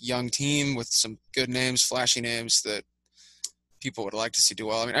nice, like, young team with some good names, flashy names that people would like to see do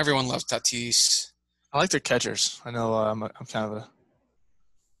well. I mean, everyone loves Tatis. I like their catchers. I know I'm kind of a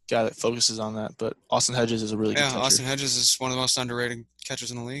guy that focuses on that, but Austin Hedges is a really good catcher. Yeah, Austin Hedges is one of the most underrated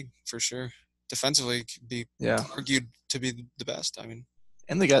catchers in the league, for sure. Defensively, could be argued to be the best. I mean,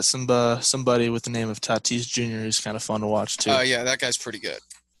 and they got somebody with the name of Tatis Jr. who's kind of fun to watch too. Yeah, that guy's pretty good.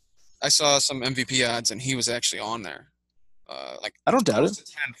 I saw some MVP odds, and he was actually on there. I don't doubt it.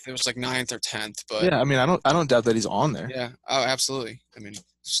 10th. It was like 9th or 10th, but yeah, I mean, I don't doubt that he's on there. Yeah, oh, absolutely. I mean,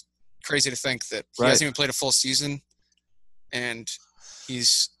 it's crazy to think that he hasn't even played a full season, and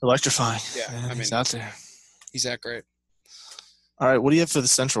he's electrifying. Yeah, man, he's out there. He's that great. All right, what do you have for the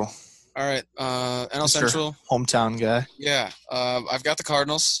Central? All right, NL Central. Hometown guy. Yeah, I've got the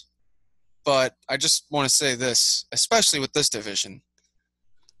Cardinals, but I just want to say this, especially with this division.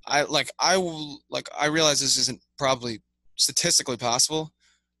 I realize this isn't probably statistically possible,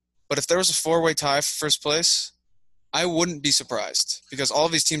 but if there was a 4-way tie for first place, I wouldn't be surprised because all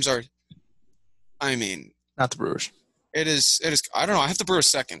of these teams are. I mean, not the Brewers. It is. I don't know. I have the Brewers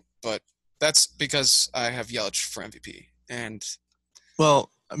second, but that's because I have Yelich for MVP. And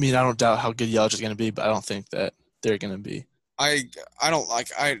well, I mean, I don't doubt how good Yelich is going to be, but I don't think that they're going to be. I don't like.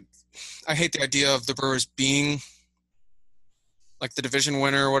 I hate the idea of the Brewers being like the division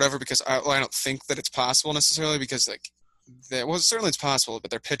winner or whatever because I don't think that it's possible necessarily because certainly it's possible, but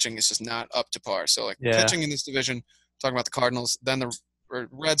their pitching is just not up to par. So pitching in this division, talking about the Cardinals, then the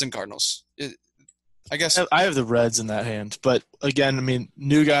Reds and Cardinals. I guess I have the Reds in that hand, but again, I mean,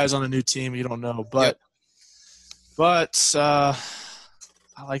 new guys on a new team, you don't know, but I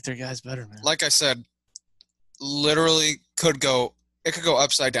like their guys better, man. Like I said, literally could go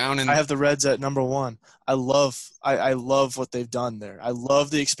upside down. And I have the Reds at number 1. I love what they've done there. I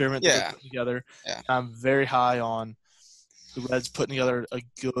love the experiment they've put together. Yeah. I'm very high on the Reds putting together a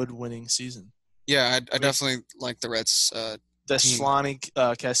good winning season. Yeah, I definitely like the Reds. Deslany,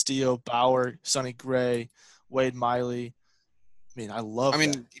 Castillo, Bauer, Sonny Gray, Wade Miley. I mean, I love.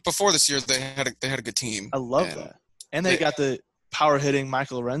 Before this year, they had a good team. I love that, and they got the power hitting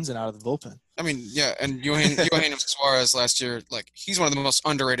Michael Lorenzen out of the bullpen. I mean, yeah, and Eugenio Suarez last year, like he's one of the most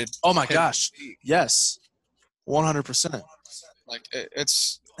underrated. Oh my gosh, yes, 100%. Like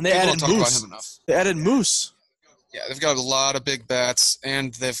it's and they added Moose. About him enough. They added Moose. Yeah, they've got a lot of big bats,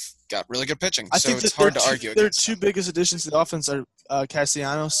 and they've got really good pitching. I think it's hard to argue. Their two biggest additions to the offense are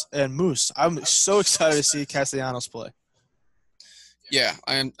Castellanos and Moose. I'm so excited to see Castellanos play. Yeah,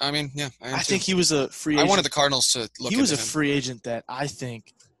 I am I think he was a free agent. I wanted the Cardinals to look at him. He was a free agent that I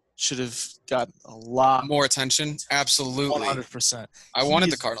think should have gotten a lot more attention. Absolutely. 100%. I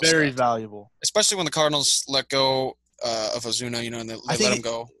wanted the Cardinals. Very valuable. Especially when the Cardinals let go of Ozuna, and they let him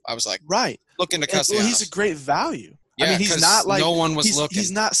go. I was like, look into Castellanos. Well, he's a great value. Yeah, I mean, he's not like no one was looking.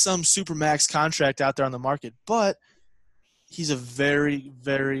 He's not some supermax contract out there on the market, but he's a very,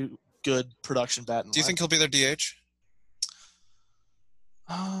 very good production bat. Do you think he'll be their DH?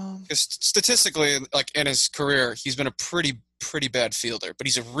 Because statistically, like in his career, he's been a pretty bad fielder, but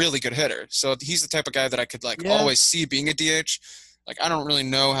he's a really good hitter. So he's the type of guy that I could always see being a DH. Like I don't really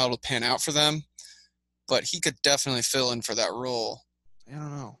know how it'll pan out for them, but he could definitely fill in for that role. I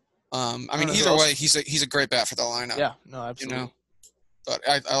don't know. I mean, either way, he's a great bat for the lineup. Yeah, no, absolutely. You know, but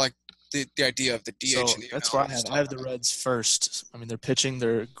I like the idea of the DH. So in the that's NL. where I have the Reds first. I mean, they're pitching.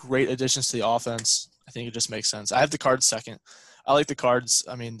 They're great additions to the offense. I think it just makes sense. I have the Cards second. I like the Cards.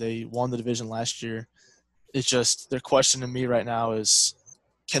 I mean, they won the division last year. It's just their question to me right now is,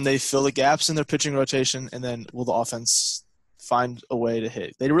 can they fill the gaps in their pitching rotation, and then will the offense find a way to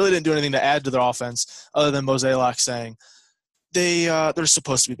hit? They really didn't do anything to add to their offense other than Mozeliak saying they're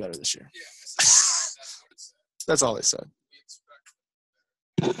supposed to be better this year. Yeah, That's all they said.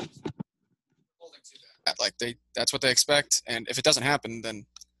 That's what they expect, and if it doesn't happen, then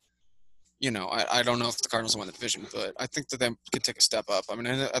I don't know if the Cardinals win the division, but I think that they could take a step up. I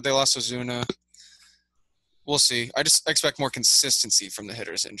mean, they lost Ozuna. We'll see. I just expect more consistency from the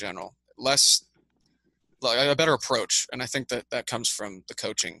hitters in general, a better approach, and I think that comes from the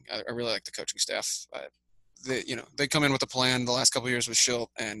coaching. I really like the coaching staff. They come in with a plan. The last couple of years with Schilt,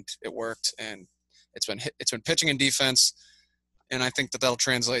 and it worked, and it's been pitching and defense. And I think that'll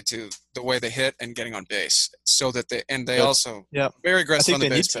translate to the way they hit and getting on base, so that they also very aggressive on the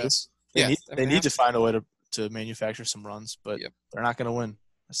base paths. They need to find a way to manufacture some runs, but they're not going to win.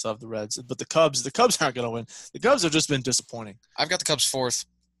 I still have the Reds, but the Cubs aren't going to win. The Cubs have just been disappointing. I've got the Cubs fourth.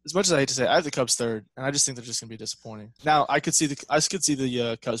 As much as I hate to say it, I have the Cubs third, and I just think they're just going to be disappointing. Now I could see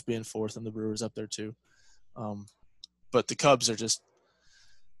the Cubs being fourth and the Brewers up there too, but the Cubs are just,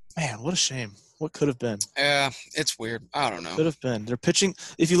 man, what a shame. What could have been? Yeah, it's weird. I don't know. Could have been. They're pitching.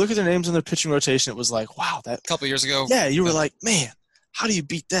 If you look at their names in their pitching rotation, it was like, wow, that a couple of years ago. Yeah, you were like, man, how do you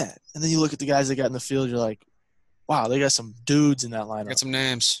beat that? And then you look at the guys they got in the field, you're like, wow, they got some dudes in that lineup. Got some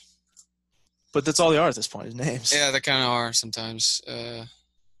names. But that's all they are at this point, is names. Yeah, they kind of are sometimes. A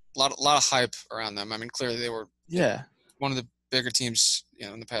lot of hype around them. I mean, clearly they were one of the bigger teams,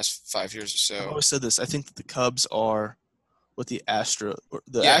 in the past 5 years or so. I've always said this. I think that the Cubs are what the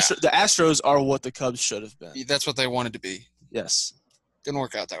Astros are what the Cubs should have been. That's what they wanted to be. Yes. Didn't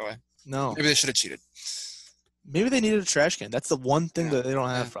work out that way. No. Maybe they should have cheated. Maybe they needed a trash can. That's the one thing that they don't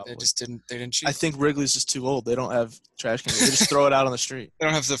have, probably. They didn't cheat. I think Wrigley's just too old. They don't have trash cans. They just throw it out on the street. They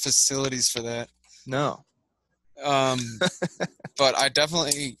don't have the facilities for that. No. But I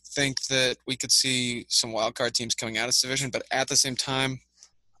definitely think that we could see some wild card teams coming out of this division, but at the same time,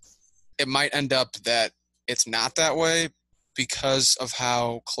 it might end up that it's not that way because of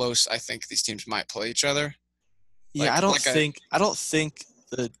how close I think these teams might play each other. Yeah, I don't think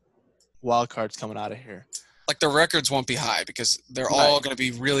the wild card's coming out of here. Like the records won't be high because they're all going to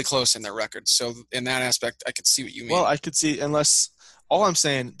be really close in their records. So in that aspect, I could see what you mean. Well, I could see, unless all I'm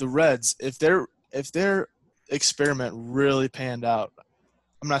saying, the Reds, if their experiment really panned out,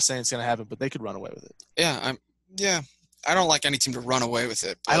 I'm not saying it's going to happen, but they could run away with it. Yeah, I don't like any team to run away with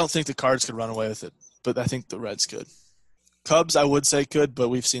it. I don't think the Cards could run away with it, but I think the Reds could. Cubs, I would say could, but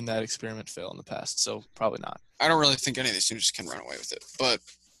we've seen that experiment fail in the past, so probably not. I don't really think any of these teams can run away with it, but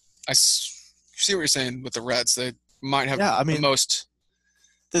I see what you're saying with the Reds. They might have the most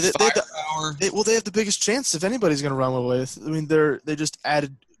firepower. They have the biggest chance if anybody's going to run away with it. I mean, they just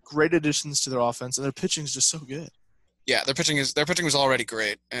added great additions to their offense, and their pitching is just so good. Yeah, their pitching was already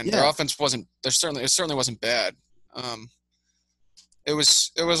great, and their offense wasn't. It certainly wasn't bad. It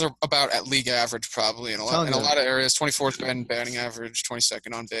was about at league average probably in a lot of areas. 24th in batting average,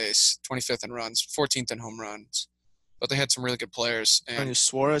 22nd on base, 25th in runs, 14th in home runs. But they had some really good players. And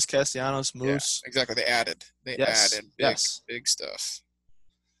Suarez, Castellanos, Moose. Yeah, exactly. They added big stuff.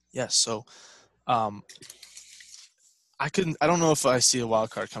 Yes. So, I don't know if I see a wild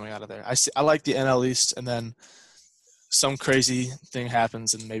card coming out of there. I like the NL East, and then some crazy thing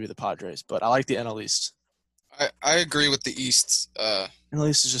happens, and maybe the Padres. But I like the NL East. I agree with the East. NL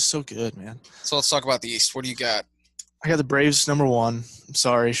East is just so good, man. So let's talk about the East. What do you got? I got the Braves number one. I'm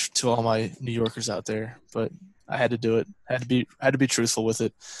sorry to all my New Yorkers out there, but I had to do it. I had to be truthful with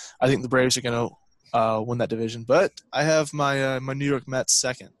it. I think the Braves are going to win that division, but I have my New York Mets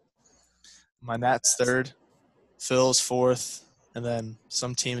second, my Nats third, Phil's fourth, and then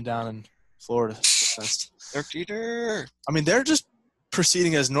some team down in Florida. Jeter. I mean, they're just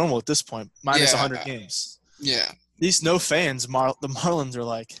proceeding as normal at this point, minus 100 games. Yeah. These no fans, the Marlins are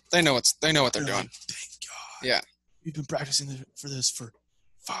like they know what they're doing. Like, thank God. Yeah. We've been practicing for this for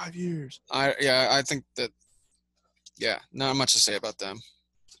 5 years. I think that. Yeah, not much to say about them.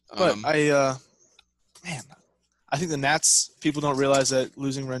 But I think the Nats, people don't realize that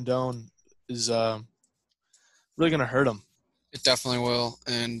losing Rendon is really going to hurt them. It definitely will.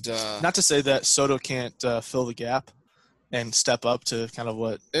 And Not to say that Soto can't fill the gap and step up to kind of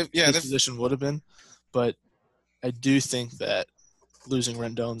what his position would have been, but I do think that losing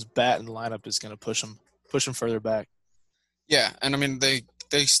Rendon's bat in the lineup is going to push him further back. Yeah, and I mean they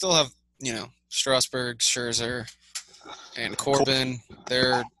still have Strasburg, Scherzer, and Corbin.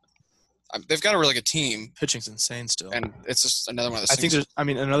 They've got a really good team. Pitching's insane still, and it's just another one of those. I think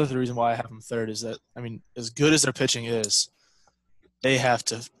another reason why I have them third is that as good as their pitching is, they have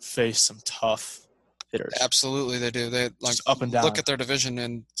to face some tough hitters. Absolutely, they do. They up and down. Look at their division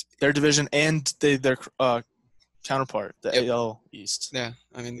and their counterpart, the AL East. Yeah,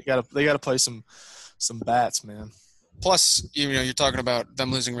 I mean they gotta play some bats, man. Plus, you're talking about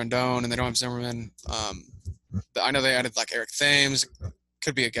them losing Rendon and they don't have Zimmerman. I know they added Eric Thames.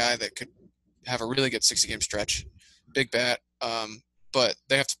 Could be a guy that could have a really good 60-game stretch. Big bat. But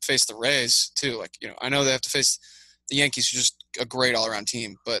they have to face the Rays too. I know they have to face the Yankees, who are just a great all-around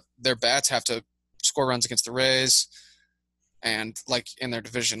team, but their bats have to score runs against the Rays and in their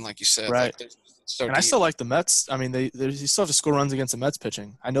division, like you said. Right. So and deep. I still like the Mets. I mean, they still have to score runs against the Mets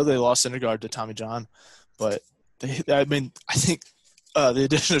pitching. I know they lost Syndergaard to Tommy John, but I think the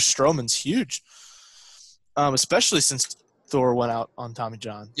addition of Stroman's huge, especially since Thor went out on Tommy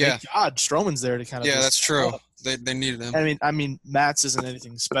John. Yeah. Thank God, Stroman's there to kind of. Yeah, that's true. They needed him. I mean, Matz isn't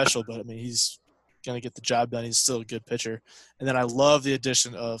anything special, but he's going to get the job done. He's still a good pitcher. And then I love the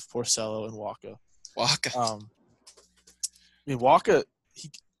addition of Porcello and Waka. Waka,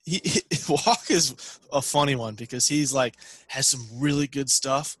 Waka's a funny one because he's has some really good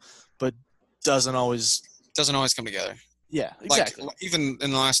stuff, but doesn't always come together. Yeah, exactly. Even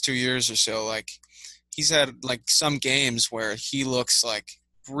in the last 2 years or so, he's had some games where he looks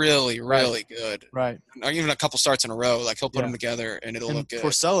really, really good. Right. Even a couple starts in a row, he'll put them together and it'll look good.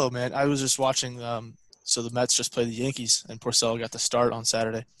 Porcello, man, I was just watching. So the Mets just played the Yankees, and Porcello got the start on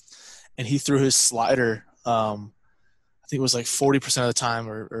Saturday, and he threw his slider. I think it was 40% of the time,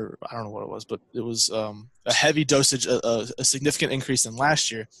 or I don't know what it was, but it was a heavy dosage, a significant increase than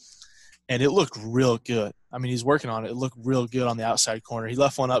last year, and it looked real good. I mean, he's working on it. It looked real good on the outside corner. He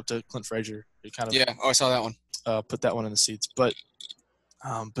left one up to Clint Frazier. I saw that one. Put that one in the seats. But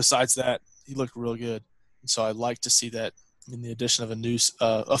besides that, he looked real good. And so I'd like to see that in the addition of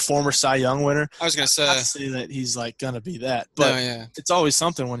a former Cy Young winner. I was going to say. Not to say that he's going to be that. But it's always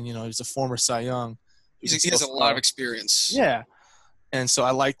something when, he's a former Cy Young. He has a lot of experience. Yeah. And so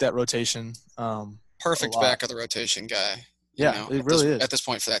I like that rotation. Perfect back of the rotation guy. Yeah, it really is. At this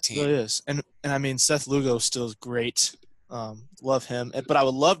point for that team. It really is. And I mean, Seth Lugo still is great. Love him. But I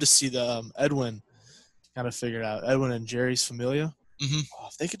would love to see the Edwin kind of figured out. Edwin and Jerry's Familia. Mm-hmm. Oh,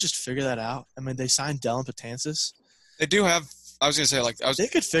 if they could just figure that out. I mean, they signed Dellin Betances. They do have – I was going to say, they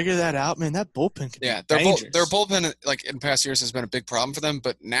could figure that out, man. That bullpen could be dangerous. Their bullpen, in past years, has been a big problem for them.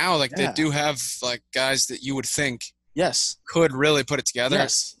 But now, they do have, guys that you would think could really put it together.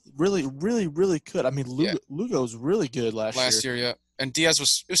 Yes, really, really, really could. I mean, Lugo's really good last year, yeah. And Diaz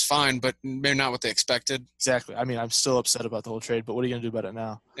was fine, but maybe not what they expected. Exactly. I mean, I'm still upset about the whole trade, but what are you going to do about it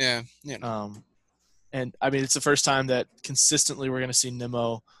now? Yeah. And, I mean, it's the first time that consistently we're going to see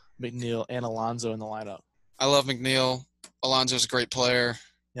Nimmo, McNeil, and Alonso in the lineup. I love McNeil. Alonso's a great player.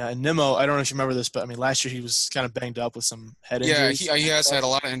 Yeah, and Nimmo, I don't know if you remember this, but, I mean, last year he was kind of banged up with some head injuries. Yeah, he has had a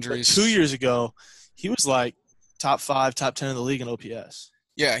lot of injuries. But 2 years ago, he was top 5, top 10 in the league in OPS.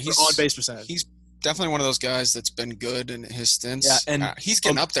 Yeah, he's on-base percentage. He's definitely one of those guys that's been good in his stints. Yeah, and he's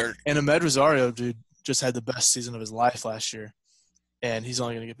getting up there. And Ahmed Rosario, dude, just had the best season of his life last year. And he's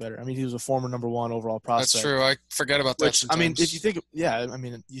only going to get better. I mean, he was a former number 1 overall prospect. That's true. I forget about that sometimes. I mean, if you think –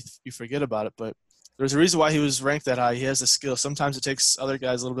 you forget about it. But there's a reason why he was ranked that high. He has the skill. Sometimes it takes other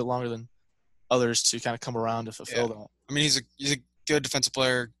guys a little bit longer than others to kind of come around to fulfill that. I mean, he's a good defensive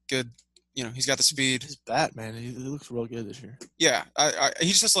player, good – he's got the speed. His bat, man, he looks real good this year. Yeah. He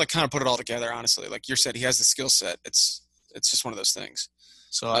just has to, kind of put it all together, honestly. Like you said, he has the skill set. It's just one of those things.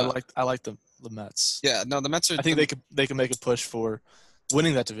 So I like the Mets. Yeah, no, the Mets are – I think they could make a push for –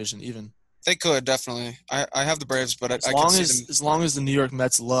 winning that division, even. They could, definitely. I have the Braves, but as long as the New York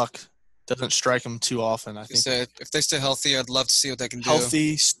Mets' luck doesn't strike them too often, I think. If they stay healthy, I'd love to see what they can do.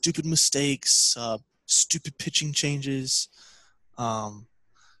 Healthy, stupid mistakes, stupid pitching changes,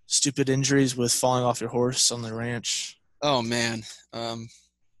 stupid injuries with falling off your horse on the ranch. Oh, man.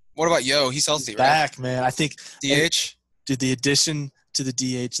 What about Yo? He's healthy, He's back, man. I think DH? Did the addition to the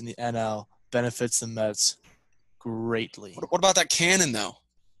DH in the NL benefits the Mets greatly. What about that cannon, though?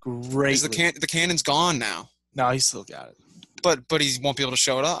 Greatly. The cannon's gone now. No, he's still got it. But he won't be able to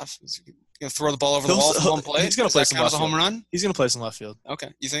show it off. He's going to throw the ball over the wall for one play? He's going to play some left field. A home run? He's going to play some left field. Okay.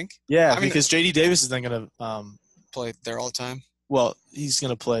 You think? Yeah, because J.D. Davis is then going to play there all the time? Well, he's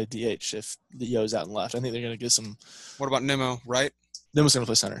going to play DH if Yo's out and left. I think they're going to get some. What about Nimmo, right? Nimmo's going to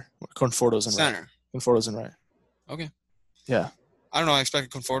play center. Conforto's in right. Center. Conforto's in right. Okay. Yeah. I don't know. I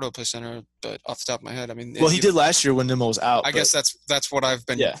expected Conforto to play center, but off the top of my head, I mean. Well, he did last year when Nimmo was out. I guess that's what I've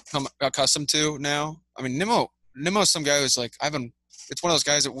been accustomed to now. I mean, Nimmo's some guy who's like it's one of those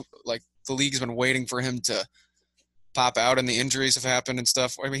guys that like the league's been waiting for him to pop out, and the injuries have happened and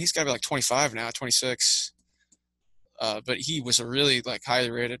stuff. I mean, he's got to be like 25 now, 26. But he was a really like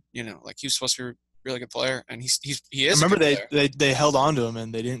highly rated, like he was supposed to be a really good player, and he is. I remember they held on to him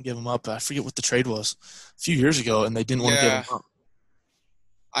and they didn't give him up. I forget what the trade was a few years ago, and they didn't want to give him up.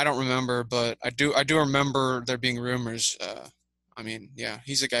 I don't remember, but I do remember there being rumors. I mean, yeah,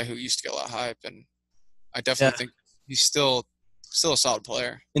 he's a guy who used to get a lot of hype, and I definitely think he's still a solid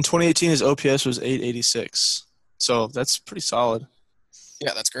player. In 2018, his OPS was 886, so that's pretty solid.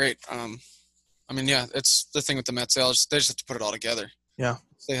 Yeah, that's great. I mean, yeah, it's the thing with the Mets. They just have to put it all together. Yeah,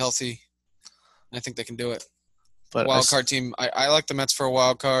 stay healthy. I think they can do it. But wild card team, I like the Mets for a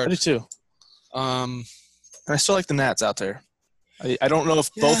wild card. I do too. And I still like the Nats out there. I don't know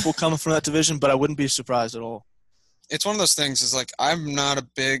if both will come from that division, but I wouldn't be surprised at all. It's one of those things. Is like I'm not a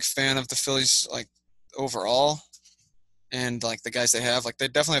big fan of the Phillies like overall, and like the guys they have. Like they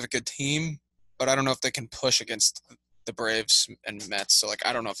definitely have a good team, but I don't know if they can push against the Braves and Mets. So like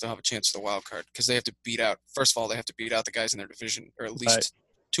I don't know if they'll have a chance for the wild card because they have to beat out. First of all, they have to beat out the guys in their division, or at least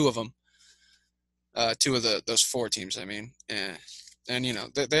two of them. Two of those four teams. I mean, and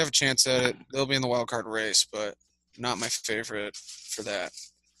they have a chance at it. They'll be in the wild card race, but not my favorite for that.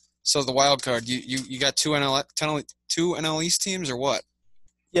 So the wild card, you got two NL East teams or what?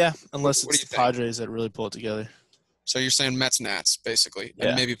 Yeah, unless it's the Padres that really pull it together. So you're saying Mets, Nats, basically,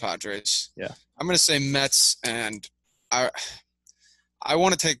 and maybe Padres. Yeah. I'm going to say Mets, and I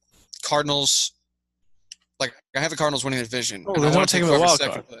want to take Cardinals. Like I have the Cardinals winning the division. Oh, they want to take the wild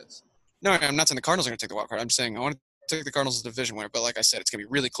card. No, I'm not saying the Cardinals are going to take the wild card. I'm saying I want to take the Cardinals as the division winner, but like I said, it's going to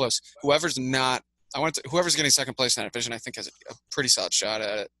be really close. Whoever's getting second place in that division, I think has a pretty solid shot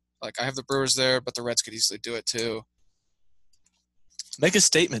at it. Like I have the Brewers there, but the Reds could easily do it too. Make a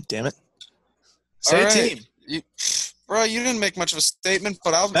statement, damn it. Say a team. You didn't make much of a statement,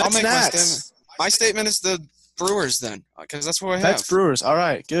 but I'll make my statement. My statement is the Brewers then, because that's what I have. That's Brewers. All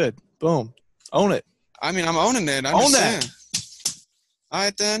right, good. Boom. Own it. I mean, I'm owning it. Own that. All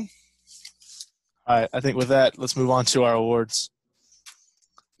right, then. All right, I think with that, let's move on to our awards.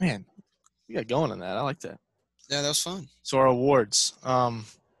 Man, we got going on that. I like that. Yeah, that was fun. So our awards.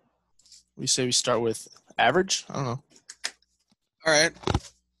 We say we start with average? I don't know. All right.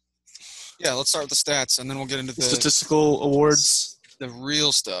 Yeah, let's start with the stats, and then we'll get into the statistical awards. The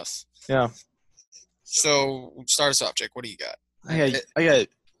real stuff. Yeah. So start us off, Jake. What do you got? I got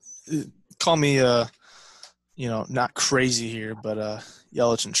call me not crazy here, but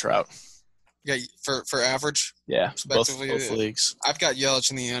Yelich and Trout. Yeah, for average? Yeah, both leagues. I've got Yelich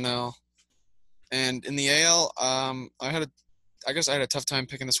in the NL. And in the AL, I guess I had a tough time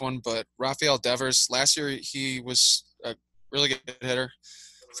picking this one, but Rafael Devers, last year he was a really good hitter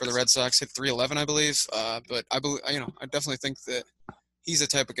for the Red Sox, hit .311, I believe. But I definitely think that he's the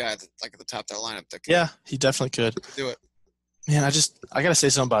type of guy that, like, at the top of that lineup that could he definitely could do it. Man, I got to say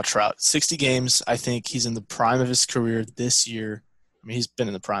something about Trout. 60 games, I think he's in the prime of his career this year. I mean, he's been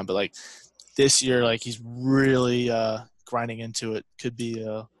in the prime, but, like, this year, like, he's really grinding into it. Could be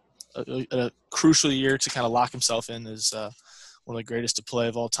a crucial year to kind of lock himself in as one of the greatest to play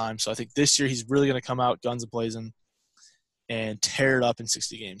of all time. So I think this year he's really going to come out guns a-blazing and tear it up in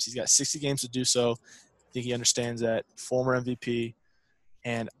 60 games. He's got 60 games to do so. I think he understands that. Former MVP.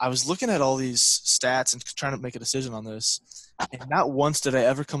 And I was looking at all these stats and trying to make a decision on this, and not once did I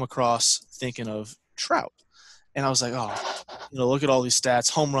ever come across thinking of Trout. And I was like, look at all these stats,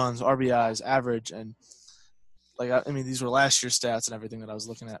 home runs, RBIs, average, and I mean, these were last year's stats and everything that I was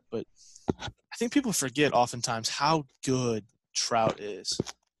looking at. But I think people forget oftentimes how good Trout is.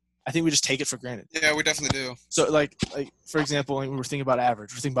 I think we just take it for granted. Yeah, we definitely do. So, like for example, when we're thinking about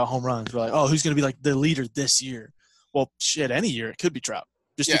average, we're thinking about home runs. We're like, who's going to be like the leader this year? Well, shit, any year it could be Trout,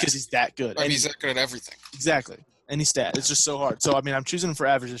 just because he's that good. I mean, he's that good at everything. Exactly. Any stat. It's just so hard. So, I mean, I'm choosing him for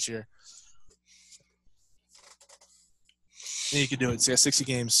average this year. And he could do it. He's got 60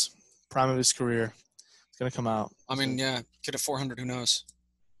 games, prime of his career. It's going to come out. I mean, kid at 400, who knows?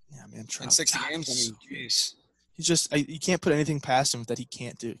 Yeah, man. Trout. In 60 games, I mean, jeez. He's just you can't put anything past him that he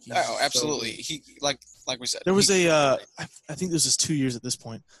can't do. Absolutely. He like we said. There was I think this is 2 years at this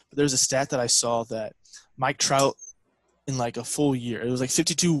point, but there was a stat that I saw that Mike Trout in like a full year, it was like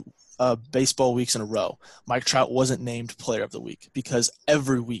 52 baseball weeks in a row, Mike Trout wasn't named player of the week because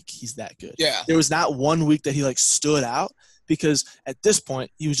every week he's that good. Yeah. There was not one week that he like stood out because at this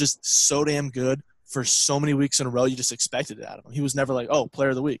point he was just so damn good for so many weeks in a row. You just expected it out of him. He was never like, oh, player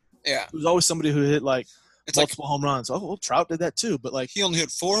of the week. Yeah. He was always somebody who hit like It's multiple home runs. Oh, well, Trout did that too, but like he only hit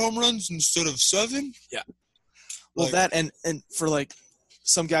 4 home runs instead of 7. well Like- that and for like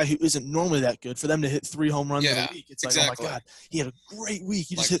some guy who isn't normally that good, for them to hit 3 home runs in Yeah, a week, it's like, exactly. oh my God, he had a great week.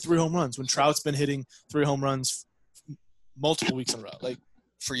 He just Like- hit 3 home runs when Trout's been hitting 3 home runs multiple weeks in a row. Like,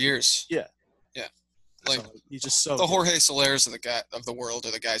 For years. Like so, he's just so the good. Jorge Solares of the world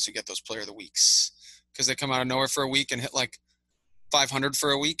are the guys who get those player of the weeks because they come out of nowhere for a week and hit like 500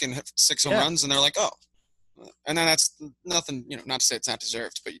 for a week and hit 6 home Yeah. runs, and they're like, oh. And then that's nothing, not to say it's not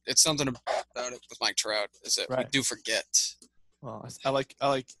deserved, but it's something about it with Mike Trout is that we Right. do forget. Well, I like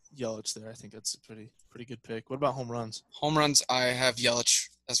Yelich there. I think that's a pretty good pick. What about home runs? Home runs, I have Yelich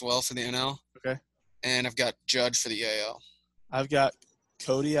as well for the NL. Okay. And I've got Judge for the AL. I've got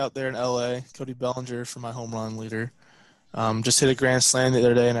Cody out there in LA, Cody Bellinger for my home run leader. Just hit a grand slam the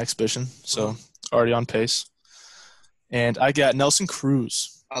other day in exhibition, so already on pace. And I got Nelson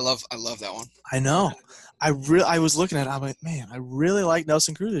Cruz. I love that one. I know. I was looking at it. I'm like, man, I really like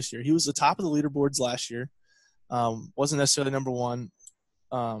Nelson Cruz this year. He was the top of the leaderboards last year. Wasn't necessarily number one.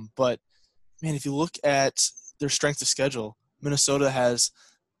 But, man, if you look at their strength of schedule, Minnesota has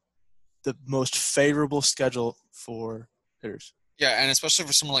the most favorable schedule for hitters. Yeah, and especially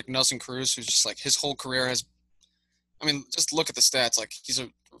for someone like Nelson Cruz, who's just like his whole career has. I mean, just look at the stats. Like he's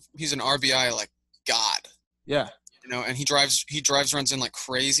an RBI like god, Yeah. and he drives runs in like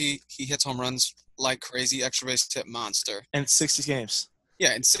crazy. He hits home runs like crazy. Extra base hit monster. And it's 60 games.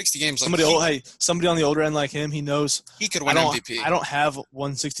 Yeah, in 60 games, like Somebody on the older end like him, he knows he could win MVP. I don't have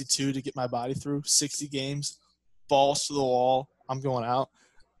 162 to get my body through 60 games, balls to the wall. I'm going out.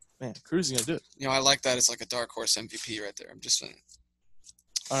 Man, Cruz is gonna do it. I like that. It's like a dark horse MVP right there. I'm just saying.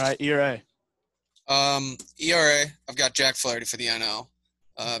 All right, ERA. ERA, I've got Jack Flaherty for the NL.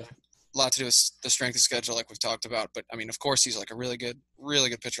 Okay. A lot to do with the strength of schedule, like we've talked about. But I mean, of course, he's like a really good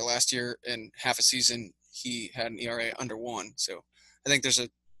pitcher. Last year, in half a season, he had an ERA under 1. So I think there's a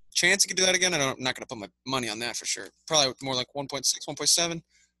chance he could do that again. I'm not going to put my money on that for sure. Probably more like 1.6, 1.7.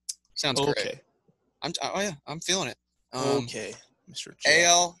 Sounds great. Okay. I'm feeling it. Okay, Mr. Jack.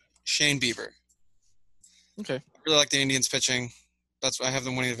 AL, Shane Bieber. Okay. I really like the Indians pitching. I have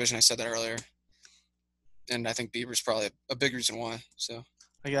them winning the division. I said that earlier. And I think Bieber's probably a big reason why. So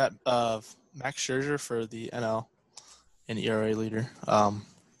I got Max Scherzer for the NL and ERA leader.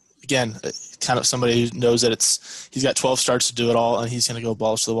 Again, kind of somebody who knows that he's got 12 starts to do it all, and he's going to go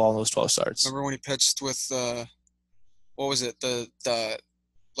balls to the wall in those 12 starts. remember when he pitched with what was it? The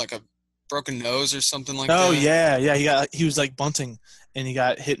like a broken nose or something like that? Oh yeah. He was like bunting, and he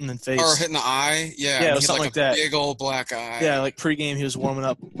got hit in the face. Or hitting the eye. Yeah. Yeah, and it he was had, something like like that. Big old black eye. Yeah, like pregame, he was warming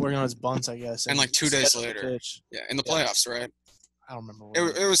up, working on his bunts, I guess. And like 2 days scheduled later. pitch. Yeah, in the Yeah. playoffs, right? I don't remember.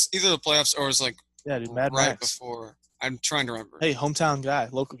 What It was either the playoffs or it was like yeah, dude, Mad right Max. before. I'm trying to remember. Hey, hometown guy,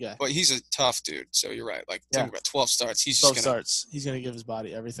 local guy. But he's a tough dude, so you're right. Like, Yeah. think about 12 starts. He's 12 just going to. starts. He's going to give his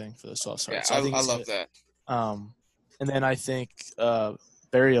body everything for those 12 Yeah, starts. So I he's love gonna- that. And then I think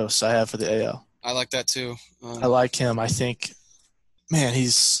Barrios I have for the AL. I like that too. I like him. I think, man,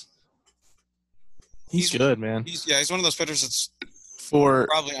 he's good, man. He's one of those pitchers that's For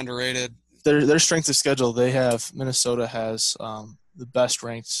probably underrated. their strength of schedule, Minnesota has the best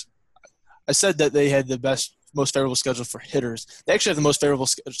ranked. I said that they had the most favorable schedule for hitters. They actually have the most favorable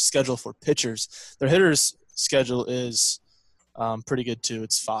schedule for pitchers. Their hitters schedule is pretty good too.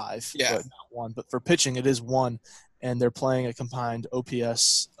 It's 5, Yeah. but not 1. But for pitching, it is 1, and they're playing a combined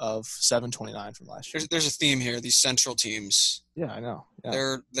OPS of 729 from last year. There's a theme here. These central teams, Yeah, I know.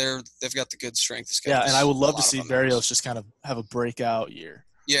 Yeah. they've got the good strength of schedule. Yeah, and I would love to see Barrios just kind of have a breakout year.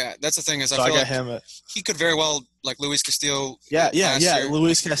 Yeah, that's the thing is So I I feel got like him. he could very well like Luis Castillo. Yeah. last year,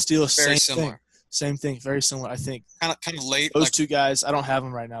 Luis Castillo, very same similar. thing. Same thing. Very similar. I think Kind of late. those Like, two guys. I don't have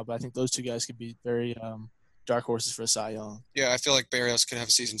them right now, but I think those two guys could be very dark horses for Cy Young. yeah, I feel like Barrios could have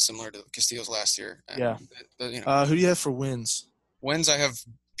a season similar to Castillo's last year. And, Yeah. Who do you have for wins? wins I have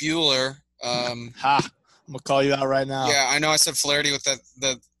Bueller. Ha! I'm gonna call you out right now. Yeah, I know I said Flaherty with that.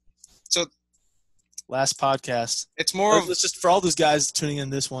 So Last podcast. it's more of Let's just for all those guys tuning in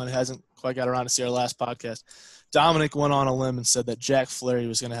this one, hasn't quite got around to see our last podcast. Dominic went on a limb and said that Jack Flaherty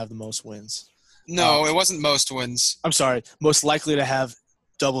was going to have the most wins. no, it wasn't most wins. I'm sorry, most likely to have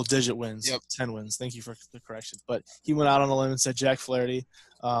double-digit wins, Yep. 10 wins. Thank you for the correction. But he went out on a limb and said Jack Flaherty.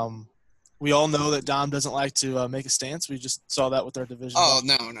 We all know that Dom doesn't like to make a stance. We just saw that with our division. Oh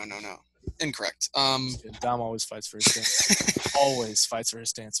no. Incorrect. Dom always fights for his stance. Always fights for his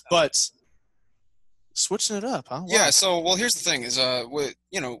stance. But switching it up, huh? Wow. Yeah. So, well, here's the thing: is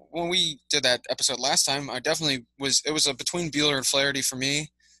when we did that episode last time, I definitely was. It was a between Bueller and Flaherty for me,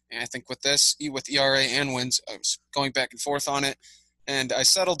 and I think with this, with ERA and wins, I was going back and forth on it, and I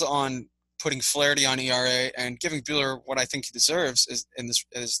settled on putting Flaherty on ERA and giving Bueller what I think he deserves is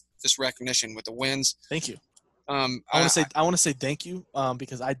this recognition with the wins. Thank you. I I want to say thank you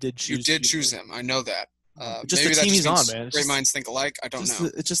because I did choose. You did choose him. I know that. Just maybe the team he's on, man. Great minds think alike. I don't know.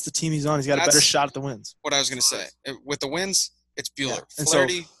 It's just the team he's on. He's got a better shot at the wins. What I was going to say. With the wins, it's Bueller. Yeah.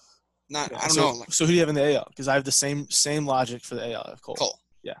 Flaherty, I don't know. So who do you have in the AL? Because I have the same logic for the AL. Cole.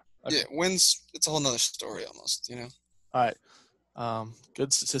 Yeah. Okay. Yeah, wins, it's a whole nother story almost, All right.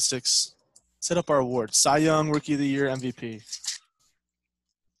 Good statistics. Set up our award. Cy Young, Rookie of the Year, MVP.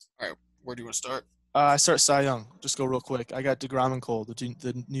 All right. Where do you want to start? I start Cy Young. Just go real quick. I got DeGrom and Cole,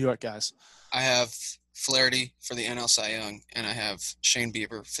 the New York guys. I have Flaherty for the NL Cy Young, and I have Shane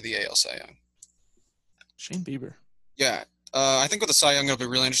Bieber for the AL Cy Young. Shane Bieber. Yeah. I think with the Cy Young, it'll be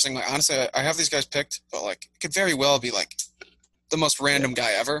really interesting. Like, honestly, I have these guys picked, but, like, it could very well be, like, the most random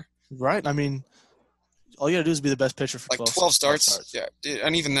guy ever. Right. I mean, all you got to do is be the best pitcher for like 12 starts. Yeah.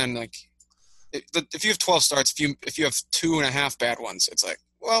 And even then, like, if you have 12 starts, if you have 2.5 bad ones, it's like,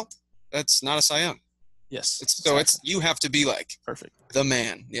 well, that's not a Cy Young. Yes. You have to be like perfect. The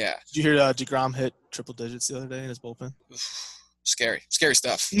man. Yeah. Did you hear DeGrom hit triple digits the other day in his bullpen? Scary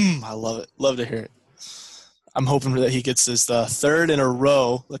stuff. I love it. Love to hear it. I'm hoping that he gets his third in a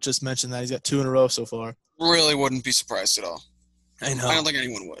row. Let's just mention that he's got 2 in a row so far. Really wouldn't be surprised at all. I know. I don't think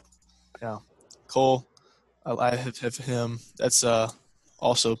anyone would. Yeah. Cole, I have him. That's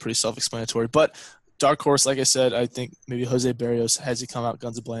also pretty self-explanatory. But dark horse, like I said, I think maybe Jose Barrios has he come out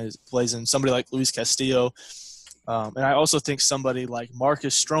guns blazing. Somebody like Luis Castillo. And I also think somebody like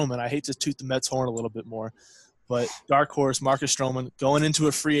Marcus Stroman. I hate to toot the Mets horn a little bit more, but dark horse, Marcus Stroman, going into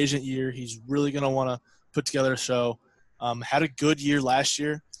a free agent year, he's really going to want to put together a show. Had a good year last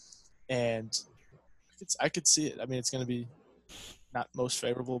year, and I could see it. I mean, it's going to be not most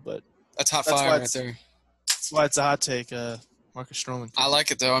favorable, but that's hot fire right there. That's why it's a hot take, Marcus Stroman. I like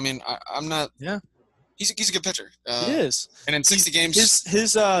it though. I mean, I'm not. Yeah. He's a good pitcher. He is. And in 60 games,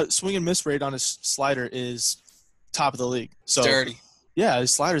 his swing and miss rate on his slider is top of the league. So dirty. Yeah,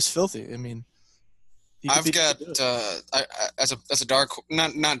 his slider's filthy. I mean, I've got as a dark,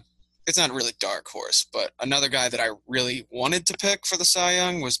 not it's not really dark horse, but another guy that I really wanted to pick for the Cy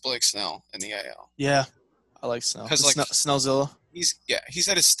Young was Blake Snell in the AL. Yeah, I like Snell. Because like Snellzilla. He's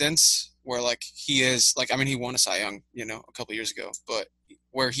had his stints where like he is like, I mean, he won a Cy Young, a couple years ago, but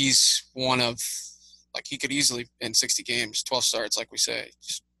where he's one of like he could easily in 60 games, 12 starts, like we say,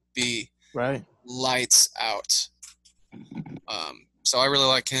 just be right lights out. So I really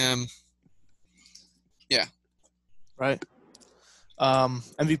like him. Yeah. Right.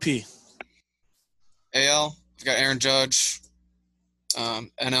 MVP. AL, I've got Aaron Judge.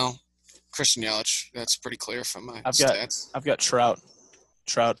 NL, Christian Yelich. That's pretty clear from my stats. I've got Trout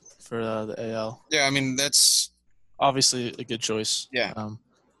for the AL. Yeah, I mean that's obviously a good choice. Yeah.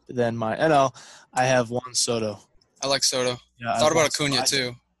 Then my NL, I have Juan Soto. I like Soto. Yeah, thought about Acuna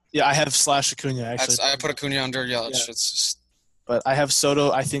too. Yeah, I have /Acuna actually. I put Acuna under Yelich. Yeah. It's just. But I have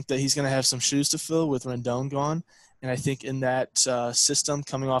Soto. I think that he's going to have some shoes to fill with Rendon gone, and I think in that system,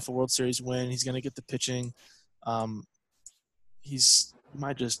 coming off a World Series win, he's going to get the pitching. He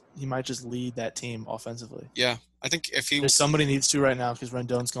might just lead that team offensively. Yeah, I think if somebody needs to right now because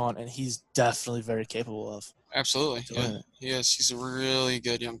Rendon's gone, and he's definitely very capable of. Absolutely, yeah, he is. He's a really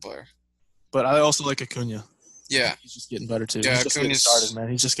good young player. But I also like Acuna. Yeah, he's just getting better too. Yeah, he's just getting started, man.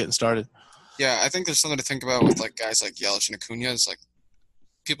 He's just getting started. Yeah, I think there's something to think about with like guys like Yelich and Acuna. Is like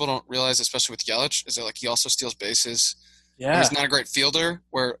people don't realize, especially with Yelich, is that like he also steals bases. Yeah, he's not a great fielder.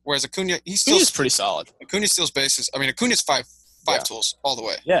 Whereas Acuna, he's pretty solid. Acuna steals bases. I mean, Acuna's five tools all the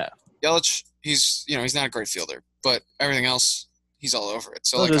way. Yeah. Yelich, he's not a great fielder, but everything else, he's all over it.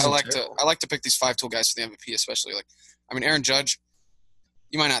 So like I like to pick these 5-tool guys for the MVP, especially like I mean Aaron Judge.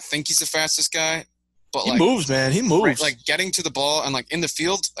 You might not think he's the fastest guy, but he moves, man. He moves. Right, like getting to the ball and like in the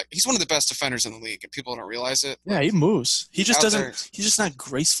field, like he's one of the best defenders in the league, and people don't realize it. Yeah, he moves. He just doesn't. He's just not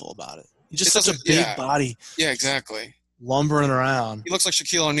graceful about it. He's just such a big body. Yeah, exactly. Lumbering around. He looks like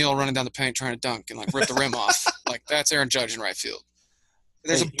Shaquille O'Neal running down the paint trying to dunk and like rip the rim off. Like that's Aaron Judge in right field.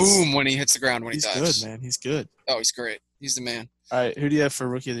 There's a boom when he hits the ground when he dives. He's good, man. He's good. Oh, he's great. He's the man. All right, who do you have for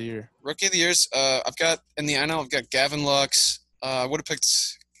Rookie of the Year? Rookie of the Years, I've got in the NL, I've got Gavin Lux. I would have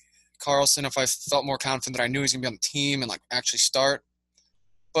picked Carlson if I felt more confident that I knew he was going to be on the team and like actually start.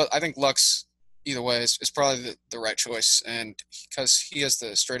 But I think Lux either way is probably the right choice, and because he has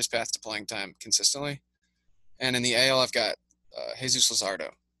the straightest path to playing time consistently. And in the AL, I've got Jesus Luzardo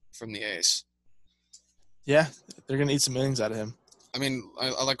from the A's. Yeah, they're gonna eat some innings out of him. I mean,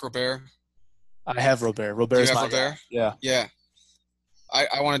 I like Robert. I have Robert. Do Robert's you have my Robert? guy. Yeah. Yeah.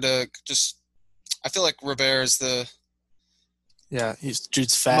 I wanted to just – I feel like Robert is the Yeah,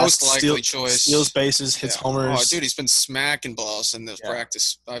 dude's fast. most likely choice. Steals bases, hits homers. Oh, dude, he's been smacking balls in this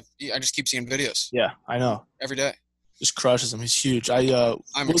practice. I just keep seeing videos Yeah, I know. every day. Just crushes him. He's huge. I'm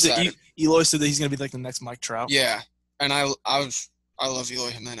what was excited. Eloy said that he's gonna be like the next Mike Trout. Yeah, and I love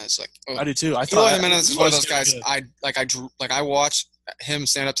Eloy Jimenez. Like, I do too. I Eloy thought Jimenez is one of those Eloy's guys. good. I watch him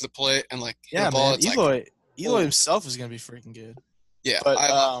stand up to the plate and like hit Yeah, a ball. man. It's like, Eloy himself is gonna be freaking good. yeah,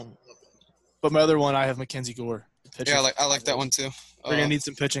 But my other one, I have Mackenzie Gore. yeah, I like that one too. They're gonna need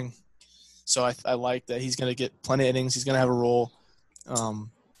some pitching, so I like that he's gonna get plenty of innings. He's gonna have a role.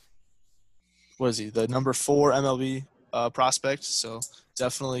 What is he? The number 4 MLB prospect. So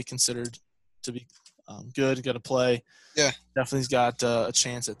definitely considered to be good. Got to play. Yeah, definitely's got a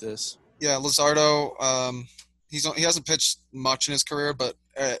chance at this. Yeah, Luzardo. He hasn't pitched much in his career, but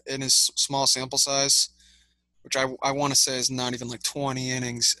in his small sample size, which I want to say is not even like 20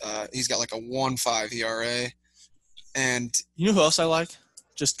 innings, he's got like a 1.5 ERA. And you know who else I like?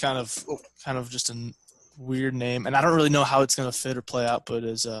 Just kind of just a weird name, and I don't really know how it's gonna fit or play out, but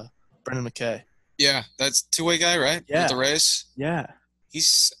is Brendan McKay. Yeah, that's two-way guy, right? Yeah. With the Rays. Yeah.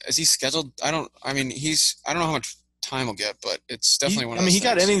 Is he scheduled? I don't know how much time he'll get, but it's definitely one of those he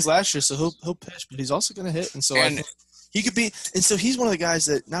got things. innings last year, so he'll pitch, but he's also gonna hit, and so I think he could be. And so he's one of the guys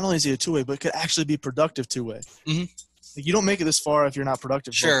that not only is he a two-way, but could actually be productive two-way. Mm-hmm. Like, you don't make it this far if you're not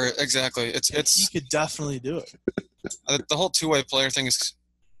productive. Sure, exactly. He could definitely do it. The whole two-way player thing is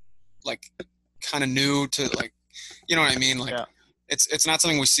like kind of new to, like, you know what I mean? Like, yeah. It's not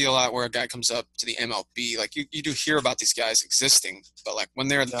something we see a lot where a guy comes up to the MLB. Like, you do hear about these guys existing, but like when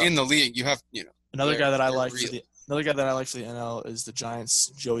they're in the league, you have, you know. Another guy that I like for the NL is the Giants'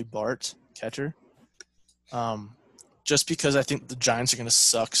 Joey Bart, catcher. Just because I think the Giants are going to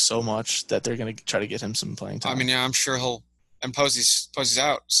suck so much that they're going to try to get him some playing time. I mean, yeah, I'm sure and Posey's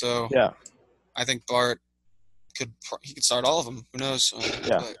out, so yeah, I think Bart could start all of them. Who knows?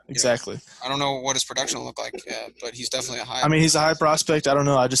 Exactly. I don't know what his production will look like, but he's definitely a high. I mean, he's a high prospect. I don't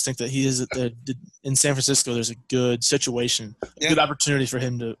know. I just think that he is in San Francisco. There's a good situation, a good opportunity for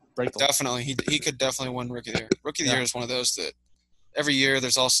him to break the line. Definitely, he could definitely win Rookie of the Year. Rookie of the Year is one of those that every year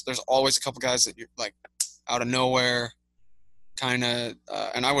there's always a couple guys that you're like out of nowhere, kind of,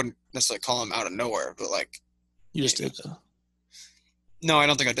 and I wouldn't necessarily call him out of nowhere, but like you just did though. No, I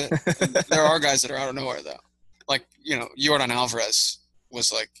don't think I did. There are guys that are out of nowhere though. Like, you know, Yordan Alvarez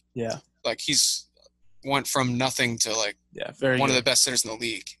was like, he's went from nothing to like one of the best hitters in the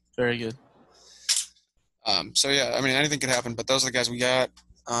league. Very good. So yeah, I mean, anything could happen, but those are the guys we got.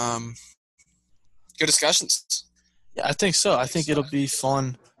 Good discussions. Yeah, I think so. I think it'll be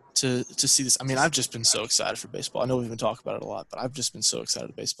fun to see this. I mean, I've just been so excited for baseball. I know we've been talking about it a lot, but I've just been so excited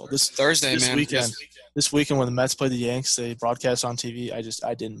for baseball. This weekend when the Mets played the Yanks, they broadcast on TV.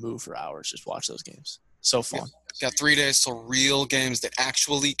 I didn't move for hours, just watch those games. So fun. Got 3 days till real games that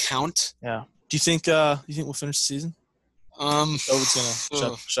actually count. Yeah. Do you think we'll finish the season? COVID's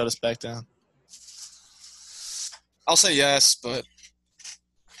gonna shut us back down. I'll say yes, but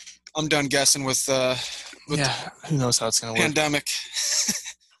I'm done guessing with who knows how it's gonna work? Pandemic.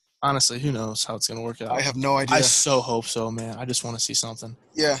 Honestly, who knows how it's gonna work out? I have no idea. I so hope so, man. I just want to see something.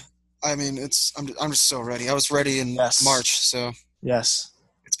 Yeah, I mean, I'm just so ready. I was ready in March, so yes,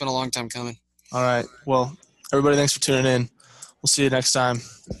 it's been a long time coming. All right, well, everybody, thanks for tuning in. We'll see you next time.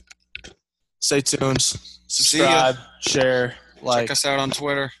 Stay tuned. Subscribe, share, like. Check us out on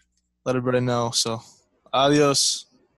Twitter. Let everybody know. So, adios.